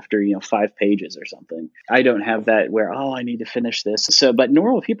reading it after 5 pages or something. I don't have that where, I need to finish this. So, but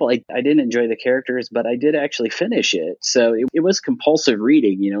normal people, I didn't enjoy the characters, but I did actually finish it. So it was compulsive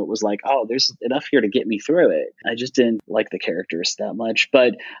reading. It was like, there's enough here to get me through it. I just didn't like the characters that much.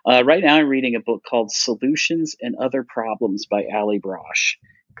 But right now I'm reading a book called Solutions and Other Problems by Ali Brosh.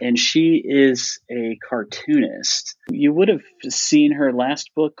 And she is a cartoonist. You would have seen her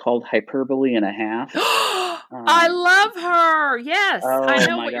last book called Hyperbole and a Half. I love her. Yes. I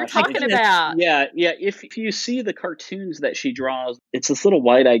know what you're talking about. Yeah. If you see the cartoons that she draws, it's this little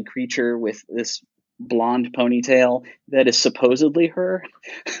wide-eyed creature with this blonde ponytail that is supposedly her.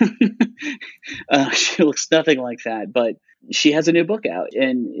 She looks nothing like that, but she has a new book out,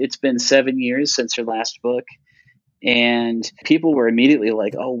 and it's been 7 years since her last book. And people were immediately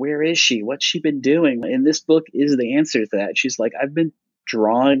like, where is she? What's she been doing? And this book is the answer to that. She's like, I've been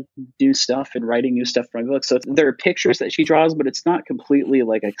drawing new stuff and writing new stuff for my book. So there are pictures that she draws, but it's not completely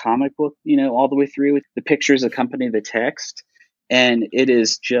like a comic book, all the way through. The pictures accompany the text. And it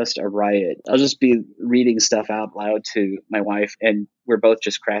is just a riot. I'll just be reading stuff out loud to my wife, and we're both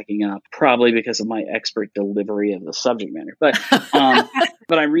just cracking up, probably because of my expert delivery of the subject matter. But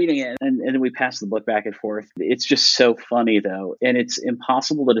but I'm reading it, and then we pass the book back and forth. It's just so funny, though, and it's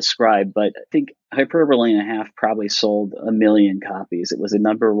impossible to describe. But I think Hyperbole and a Half probably sold 1 million copies. It was a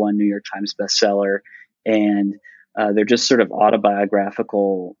 #1 New York Times bestseller, and they're just sort of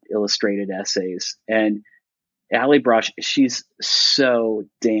autobiographical illustrated essays. And Ali Brosh, she's so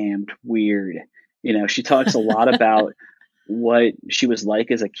damned weird. She talks a lot about what she was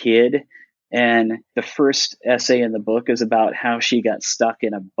like as a kid. And the first essay in the book is about how she got stuck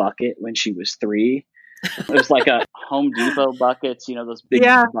in a bucket when she was 3. It was like a Home Depot buckets, those big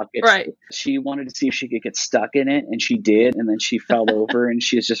buckets. Right. She wanted to see if she could get stuck in it, and she did. And then she fell over, and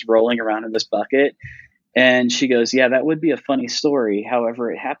she was just rolling around in this bucket. And she goes, yeah, that would be a funny story.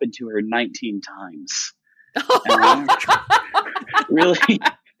 However, it happened to her 19 times.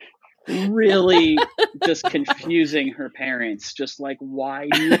 Really just confusing her parents, just like, why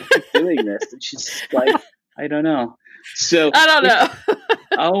do you keep doing this? And she's like, I don't know. So I don't know.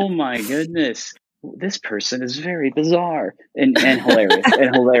 Oh my goodness, this person is very bizarre and hilarious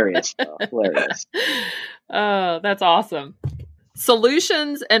and hilarious. Oh, that's awesome.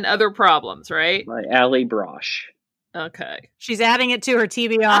 Solutions and Other Problems, right? By Ali Brosh. Okay. She's adding it to her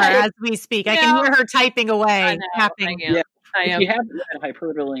TBR as we speak. I can hear her typing away. Tapping. Yeah. If you have read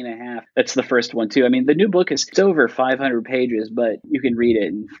Hyperbole and a Half, that's the first one too. I mean, the new book it's over 500 pages, but you can read it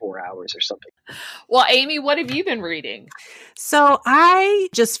in 4 hours or something. Well, Amy, what have you been reading? So I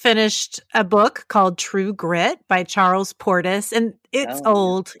just finished a book called True Grit by Charles Portis, and it's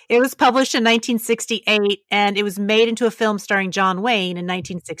old. It was published in 1968, and it was made into a film starring John Wayne in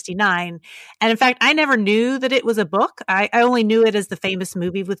 1969. And in fact, I never knew that it was a book. I only knew it as the famous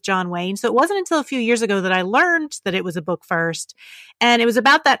movie with John Wayne. So it wasn't until a few years ago that I learned that it was a book first. And it was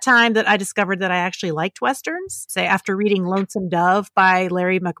about that time that I discovered that I actually liked Westerns, say after reading Lonesome Dove by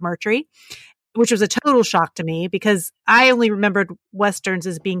Larry McMurtry, which was a total shock to me because I only remembered Westerns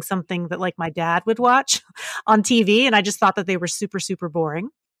as being something that like my dad would watch on TV. And I just thought that they were super, super boring.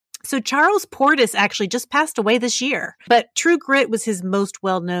 So Charles Portis actually just passed away this year, but True Grit was his most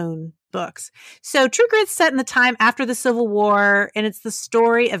well-known books. So True Grit's set in the time after the Civil War, and it's the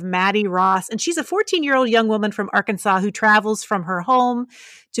story of Maddie Ross. And she's a 14-year-old young woman from Arkansas who travels from her home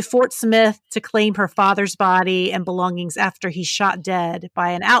to Fort Smith to claim her father's body and belongings after he's shot dead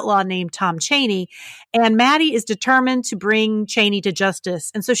by an outlaw named Tom Chaney. And Maddie is determined to bring Chaney to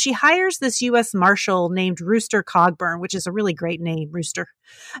justice. And so she hires this U.S. Marshal named Rooster Cogburn, which is a really great name, Rooster,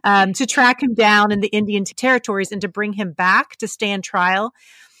 to track him down in the Indian territories and to bring him back to stand trial.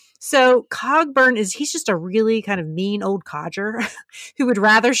 So Cogburn he's just a really kind of mean old codger who would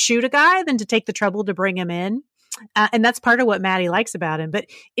rather shoot a guy than to take the trouble to bring him in. And that's part of what Maddie likes about him. But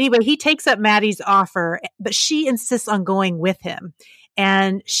anyway, he takes up Maddie's offer, but she insists on going with him.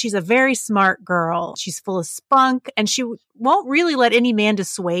 And she's a very smart girl. She's full of spunk, and she won't really let any man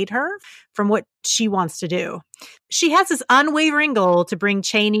dissuade her from what she wants to do. She has this unwavering goal to bring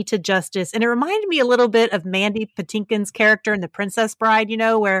Chani to justice. And it reminded me a little bit of Mandy Patinkin's character in The Princess Bride,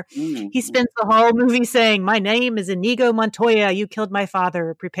 where he spends the whole movie saying, "My name is Inigo Montoya. You killed my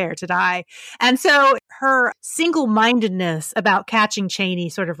father. Prepare to die." And so her single-mindedness about catching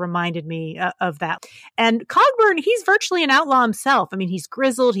Chani sort of reminded me of that. And Cogburn, he's virtually an outlaw himself. I mean, he's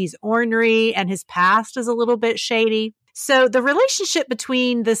grizzled, he's ornery, and his past is a little bit shady. So the relationship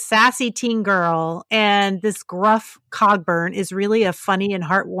between this sassy teen girl and this gruff Cogburn is really a funny and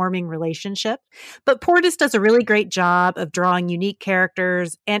heartwarming relationship. But Portis does a really great job of drawing unique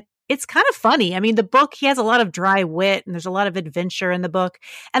characters, and it's kind of funny. I mean, the book, he has a lot of dry wit and there's a lot of adventure in the book.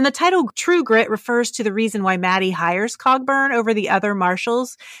 And the title True Grit refers to the reason why Maddie hires Cogburn over the other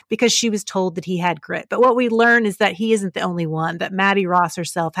marshals, because she was told that he had grit. But what we learn is that he isn't the only one, that Maddie Ross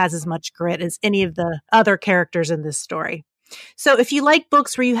herself has as much grit as any of the other characters in this story. So if you like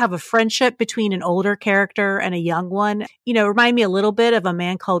books where you have a friendship between an older character and a young one, remind me a little bit of A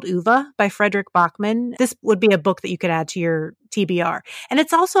Man Called Uva by Frederick Bachman. This would be a book that you could add to your TBR. And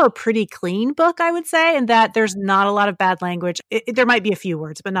it's also a pretty clean book, I would say, in that there's not a lot of bad language. There might be a few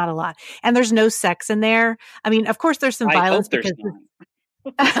words, but not a lot. And there's no sex in there. I mean, of course, there's some violence because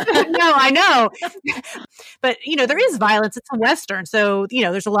no, I know. But, there is violence. It's a Western. So,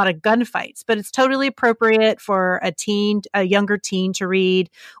 there's a lot of gunfights, but it's totally appropriate for a younger teen to read,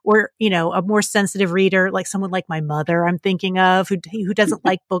 or, a more sensitive reader, like someone like my mother, I'm thinking of, who doesn't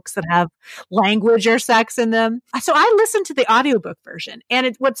like books that have language or sex in them. So I listened to the audiobook version.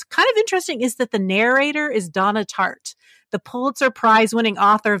 And what's kind of interesting is that the narrator is Donna Tartt, the Pulitzer Prize winning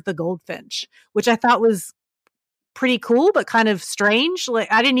author of The Goldfinch, which I thought was pretty cool, but kind of strange.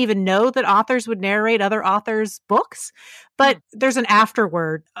 Like, I didn't even know that authors would narrate other authors' books, but there's an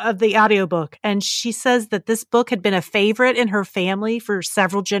afterword of the audiobook. And she says that this book had been a favorite in her family for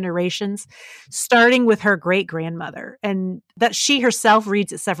several generations, starting with her great grandmother, and that she herself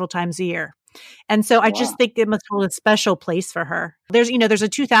reads it several times a year. And so I just think it must hold a special place for her. There's a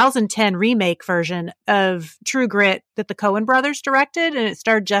 2010 remake version of True Grit that the Coen brothers directed, and it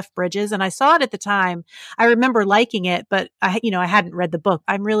starred Jeff Bridges. And I saw it at the time. I remember liking it, but I hadn't read the book.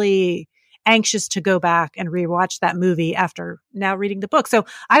 I'm really anxious to go back and rewatch that movie after now reading the book. So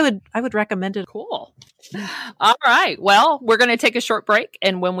I would recommend it. Cool. All right. Well, we're going to take a short break.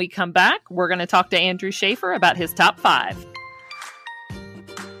 And when we come back, we're going to talk to Andrew Schaefer about his top 5.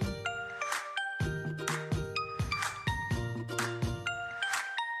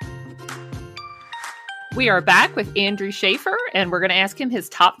 We are back with Andrew Schaefer, and we're going to ask him his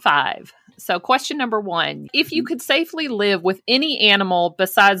top 5. So question number 1, if you could safely live with any animal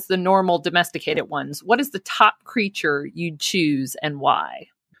besides the normal domesticated ones, what is the top creature you'd choose and why?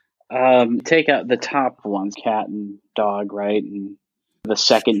 Take out the top ones, cat and dog, right? And the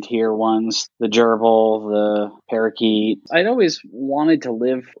second tier ones, the gerbil, the parakeet. I'd always wanted to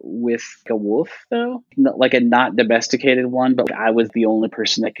live with a wolf, though, like a not domesticated one, but I was the only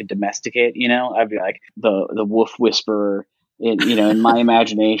person that could domesticate. I'd be like the wolf whisperer. In my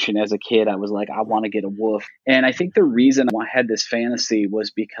imagination as a kid, I was like, I want to get a wolf. And I think the reason I had this fantasy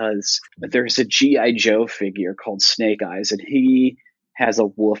was because there's a G.I. Joe figure called Snake Eyes, and he has a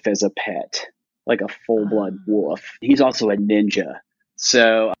wolf as a pet, like a full-blood wolf. He's also a ninja.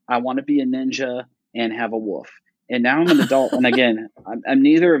 So I want to be a ninja and have a wolf. And now I'm an adult. And again, I'm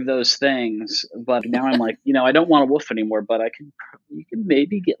neither of those things. But now I'm like, I don't want a wolf anymore. But you can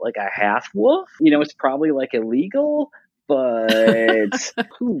maybe get like a half wolf. It's probably like illegal. But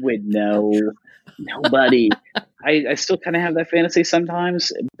who would know? Nobody. I still kind of have that fantasy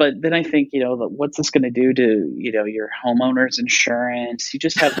sometimes. But then I think, what's this going to do to, your homeowner's insurance? You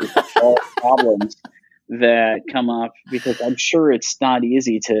just have all problems that come up, because I'm sure it's not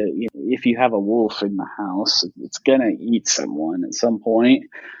easy to, if you have a wolf in the house, it's going to eat someone at some point.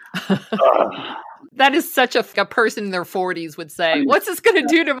 That is such a person in their 40s would say, what's this going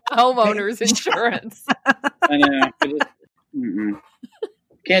to do to my homeowner's insurance? I know.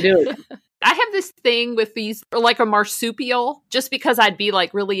 Can't do it. I have this thing with these, like a marsupial, just because I'd be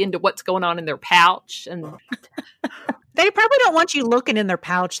like really into what's going on in their pouch. And they probably don't want you looking in their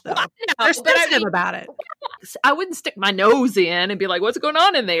pouch, though. They're sensitive about it. I wouldn't stick my nose in and be like, what's going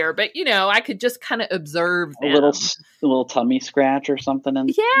on in there? But, I could just kind of observe them. A little tummy scratch or something.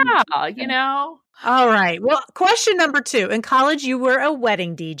 All right. Well, question number 2. In college, you were a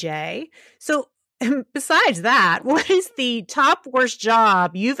wedding DJ. So besides that, what is the top worst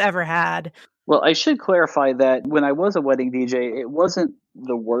job you've ever had? Well, I should clarify that when I was a wedding DJ, it wasn't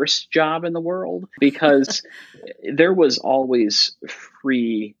the worst job in the world because there was always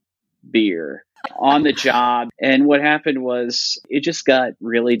free beer on the job. And what happened was it just got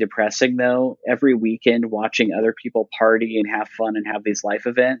really depressing though, every weekend watching other people party and have fun and have these life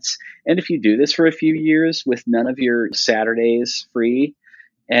events. And if you do this for a few years with none of your Saturdays free,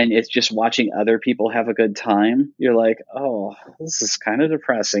 and it's just watching other people have a good time, you're like, oh, this is kind of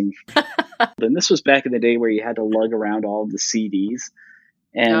depressing. And this was back in the day where you had to lug around all of the CDs.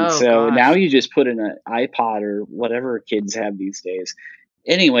 And now you just put in an iPod or whatever kids have these days.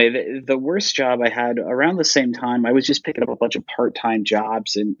 Anyway, the worst job I had around the same time, I was just picking up a bunch of part-time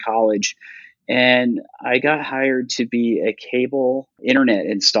jobs in college. And I got hired to be a cable internet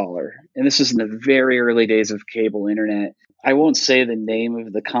installer. And this was in the very early days of cable internet. I won't say the name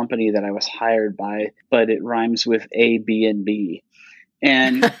of the company that I was hired by, but it rhymes with A, B, and B.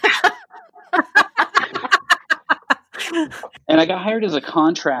 And and I got hired as a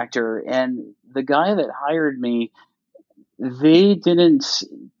contractor, and the guy that hired me, they didn't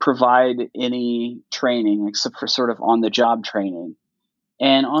provide any training except for sort of on the job training.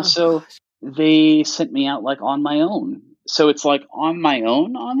 And also they sent me out like on my own. So it's like on my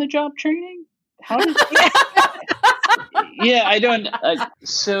own on the job training? How did Yeah, I don't.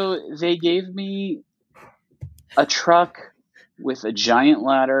 So they gave me a truck with a giant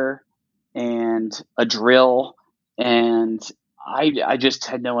ladder and a drill, and I just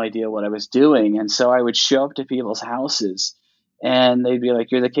had no idea what I was doing. And so I would show up to people's houses, and they'd be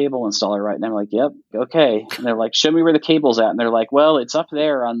like, "You're the cable installer, right?" And I'm like, "Yep, okay." And they're like, "Show me where the cable's at." And they're like, "Well, it's up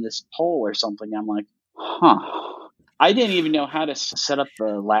there on this pole or something." I'm like, "Huh." I didn't even know how to set up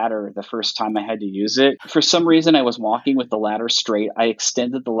the ladder the first time I had to use it. For some reason, I was walking with the ladder straight. I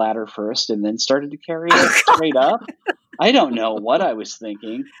extended the ladder first and then started to carry it straight up. I don't know what I was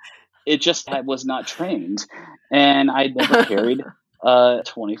thinking. It just was not trained. And I'd never carried a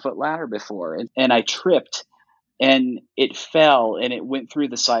 20-foot ladder before. And I tripped, and it fell, and it went through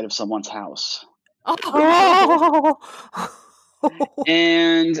the side of someone's house. Oh.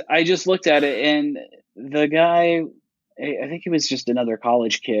 And I just looked at it, and the guy, I think he was just another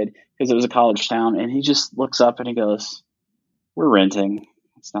college kid because it was a college town, and he just looks up and he goes, "We're renting.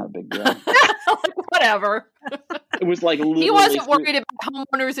 It's not a big deal." Whatever. It was like literally he wasn't worried about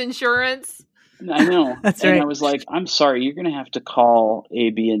homeowners insurance. I know. That's and right. I was like, "I'm sorry, you're going to have to call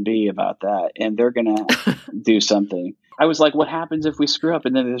A&B about that, and they're going to do something." I was like, "What happens if we screw up?"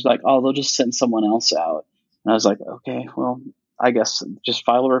 And then there's like, "Oh, they'll just send someone else out." And I was like, "Okay, well, I guess just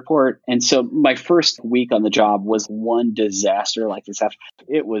file a report." And so my first week on the job was one disaster like this.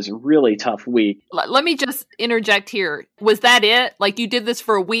 It was a really tough week. Let me just interject here. Was that it? Like you did this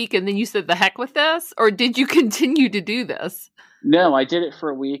for a week and then you said the heck with this? Or did you continue to do this? No, I did it for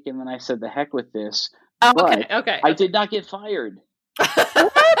a week and then I said the heck with this. Oh, but okay. I did not get fired.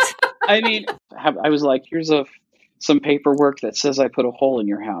 What? I mean, I was like, here's some paperwork that says I put a hole in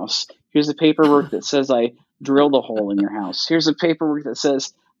your house. Here's the paperwork that says I drilled a hole in your house. Here's a paperwork that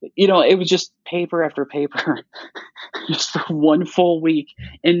says, it was just paper after paper just for one full week.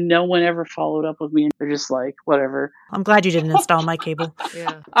 And no one ever followed up with me. And they're just like, whatever. I'm glad you didn't install my cable.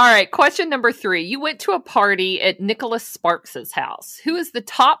 Yeah. All right. Question number 3. You went to a party at Nicholas Sparks's house. Who is the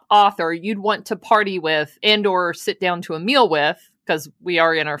top author you'd want to party with and or sit down to a meal with? Because we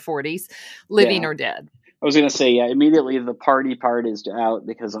are in our 40s, living or dead. I was going to say, yeah, immediately the party part is out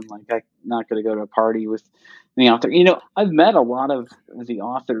because I'm like, I'm not going to go to a party with the author. I've met a lot of the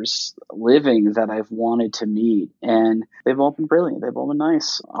authors living that I've wanted to meet, and they've all been brilliant. They've all been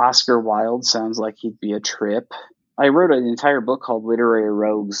nice. Oscar Wilde sounds like he'd be a trip. I wrote an entire book called Literary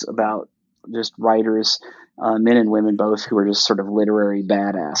Rogues about just writers, men and women both, who are just sort of literary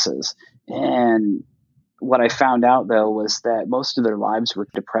badasses. And what I found out, though, was that most of their lives were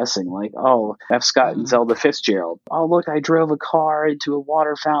depressing. Like, oh, F. Scott and Zelda Fitzgerald. Oh, look, I drove a car into a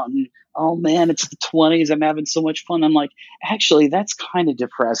water fountain. Oh, man, it's the 20s. I'm having so much fun. I'm like, actually, that's kind of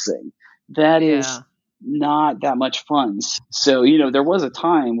depressing. That is not that much fun. So, there was a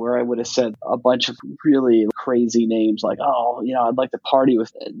time where I would have said a bunch of really crazy names like, oh, I'd like to party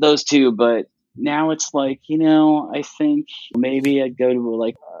with those two. But now it's like, I think maybe I'd go to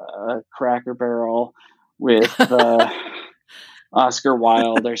like a Cracker Barrel with Oscar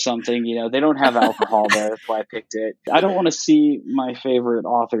Wilde or something. They don't have alcohol there. That's why I picked it. I don't want to see my favorite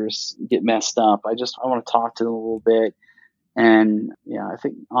authors get messed up. I want to talk to them a little bit. And I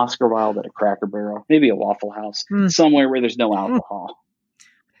think Oscar Wilde at a Cracker Barrel, maybe a Waffle House, somewhere where there's no alcohol.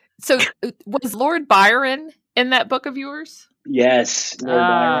 So was Lord Byron in that book of yours? Yes, Lord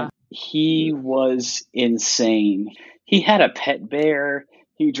Byron. He was insane. He had a pet bear.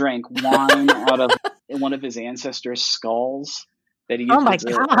 He drank wine out of one of his ancestors' skulls. that he Oh used my as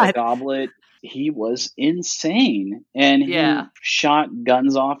a God. goblet. He was insane. And Yeah. he shot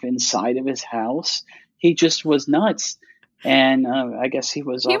guns off inside of his house. He just was nuts. And I guess he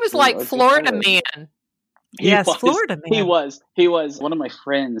was He was also like a good Florida poet. man. Yes, Florida man. He was. One of my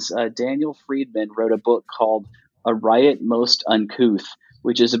friends, Daniel Friedman, wrote a book called A Riot Most Uncouth,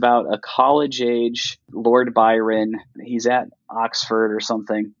 which is about a college-age Lord Byron. He's at Oxford or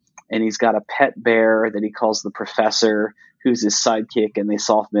something, and he's got a pet bear that he calls the Professor, who's his sidekick, and they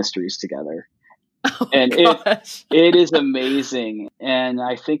solve mysteries together. Oh, And gosh. it is amazing. And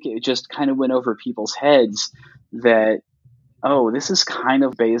I think it just kind of went over people's heads that, oh, this is kind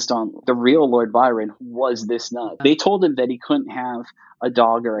of based on the real Lord Byron was this nut. They told him that he couldn't have a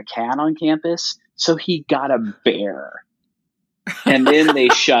dog or a cat on campus, so he got a bear. And then they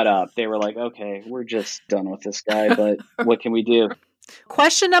shut up. They were like, okay, we're just done with this guy, but what can we do?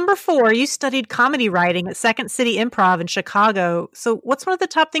 Question number 4. You studied comedy writing at Second City Improv in Chicago. So what's one of the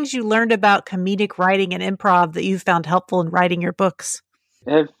top things you learned about comedic writing and improv that you found helpful in writing your books?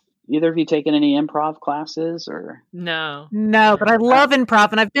 Have either of you taken any improv classes or? No. No, but I love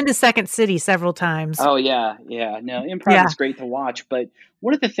improv, and I've been to Second City several times. Oh, yeah. No, improv is great to watch. But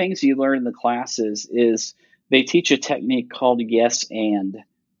one of the things you learn in the classes is they teach a technique called yes and,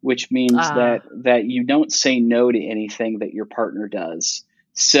 which means that you don't say no to anything that your partner does.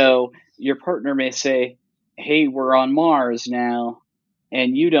 So your partner may say, hey, we're on Mars now.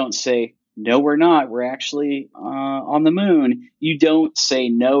 And you don't say, no, we're not. We're actually on the moon. You don't say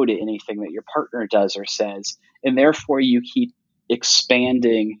no to anything that your partner does or says. And therefore, you keep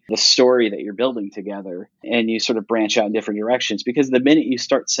expanding the story that you're building together, and you sort of branch out in different directions, because the minute you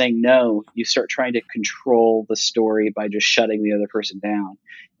start saying no, you start trying to control the story by just shutting the other person down.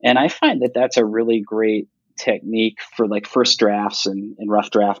 And I find that that's a really great technique for like first drafts and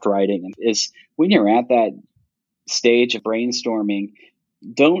rough draft writing, is when you're at that stage of brainstorming,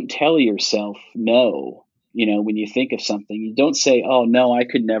 don't tell yourself no. When you think of something, you don't say, oh no, I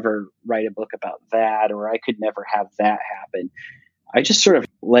could never write a book about that, or I could never have that happen. I just sort of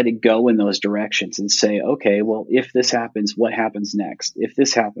let it go in those directions and say, okay, well, if this happens, what happens next? If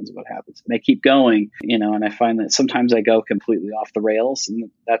this happens, what happens? And I keep going, and I find that sometimes I go completely off the rails, and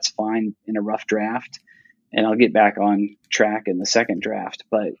that's fine in a rough draft. And I'll get back on track in the second draft.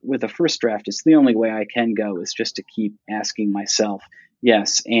 But with the first draft, it's the only way I can go, is just to keep asking myself,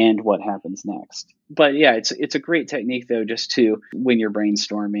 yes, and what happens next? But yeah, it's a great technique, though, just to, when you're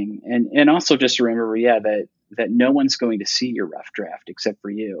brainstorming, and also just to remember, that no one's going to see your rough draft except for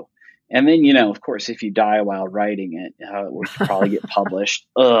you. And then, of course, if you die while writing it, it would probably get published.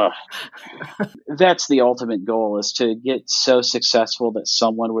 Ugh. That's the ultimate goal, is to get so successful that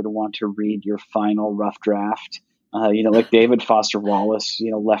someone would want to read your final rough draft. Like David Foster Wallace,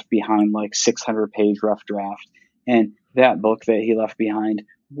 left behind like 600-page rough draft. And that book that he left behind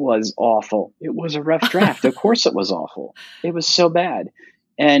was awful. It was a rough draft. Of course it was awful. It was so bad.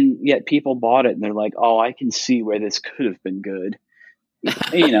 And yet people bought it and they're like, oh, I can see where this could have been good.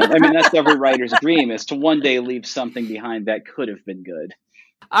 That's every writer's dream, is to one day leave something behind that could have been good.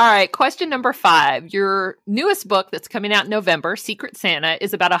 All right. Question number 5. Your newest book that's coming out in November, Secret Santa,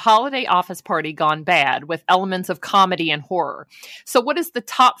 is about a holiday office party gone bad with elements of comedy and horror. So what is the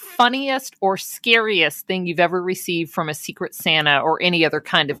top funniest or scariest thing you've ever received from a Secret Santa or any other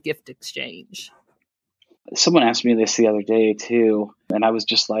kind of gift exchange? Someone asked me this the other day too, and I was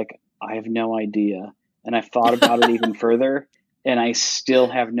just like, I have no idea. And I thought about it even further, and I still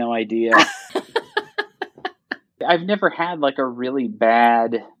have no idea. I've never had like a really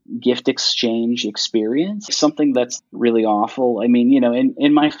bad gift exchange experience, something that's really awful.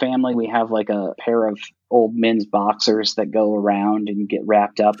 In my family, we have like a pair of old men's boxers that go around and get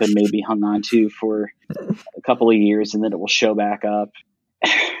wrapped up and maybe hung on to for a couple of years, and then it will show back up.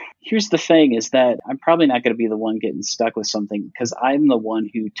 Here's the thing, is that I'm probably not going to be the one getting stuck with something, because I'm the one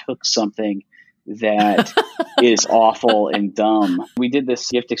who took something that is awful and dumb. We did this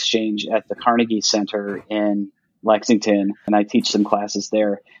gift exchange at the Carnegie Center in Lexington, and I teach some classes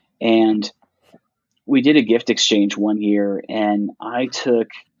there. And we did a gift exchange one year, and I took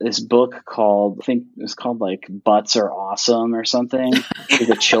this book called, I think it was called like Butts Are Awesome or something. It was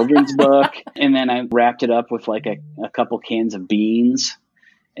a children's book. And then I wrapped it up with like a couple cans of beans.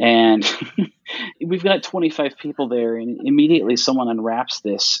 And we've got 25 people there, and immediately someone unwraps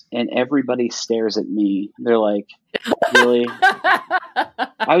this and everybody stares at me. They're like, really?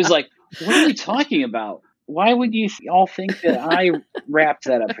 I was like, what are you talking about? Why would you all think that I wrapped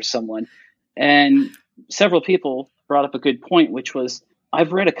that up for someone? And several people brought up a good point, which was,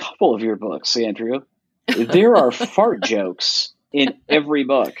 I've read a couple of your books, Andrew. There are fart jokes in every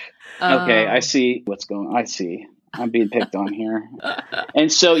book. Okay, I see what's going on. I see. I'm being picked on here.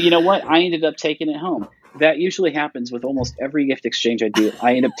 And so, you know what? I ended up taking it home. That usually happens with almost every gift exchange I do.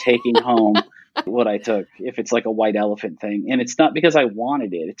 I end up taking home what I took, if it's like a white elephant thing. And it's not because I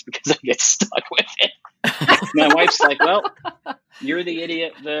wanted it. It's because I get stuck with it. My wife's like, well, you're the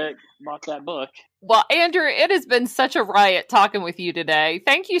idiot that bought that book. Well, Andrew, it has been such a riot talking with you today.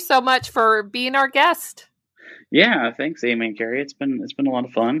 Thank you so much for being our guest. Yeah, thanks, Amy and Carrie. It's been a lot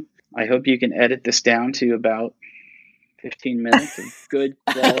of fun. I hope you can edit this down to about 15 minutes of good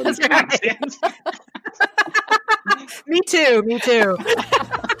quality content. Me too.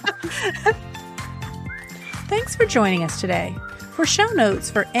 Thanks for joining us today. For show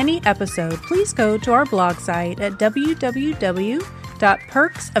notes for any episode, please go to our blog site at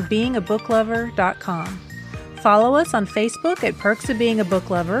www.perksofbeingabooklover.com. Follow us on Facebook at Perks of Being a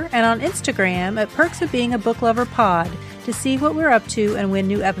Book Lover and on Instagram at Perks of Being a Book Lover Pod to see what we're up to and when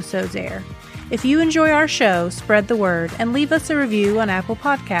new episodes air. If you enjoy our show, spread the word and leave us a review on Apple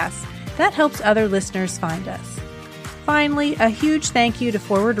Podcasts. That helps other listeners find us. Finally, a huge thank you to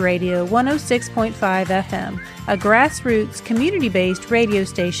Forward Radio 106.5 FM, a grassroots, community-based radio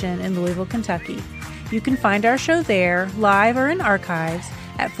station in Louisville, Kentucky. You can find our show there, live or in archives,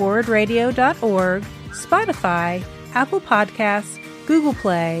 at forwardradio.org, Spotify, Apple Podcasts, Google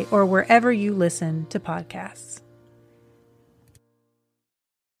Play, or wherever you listen to podcasts.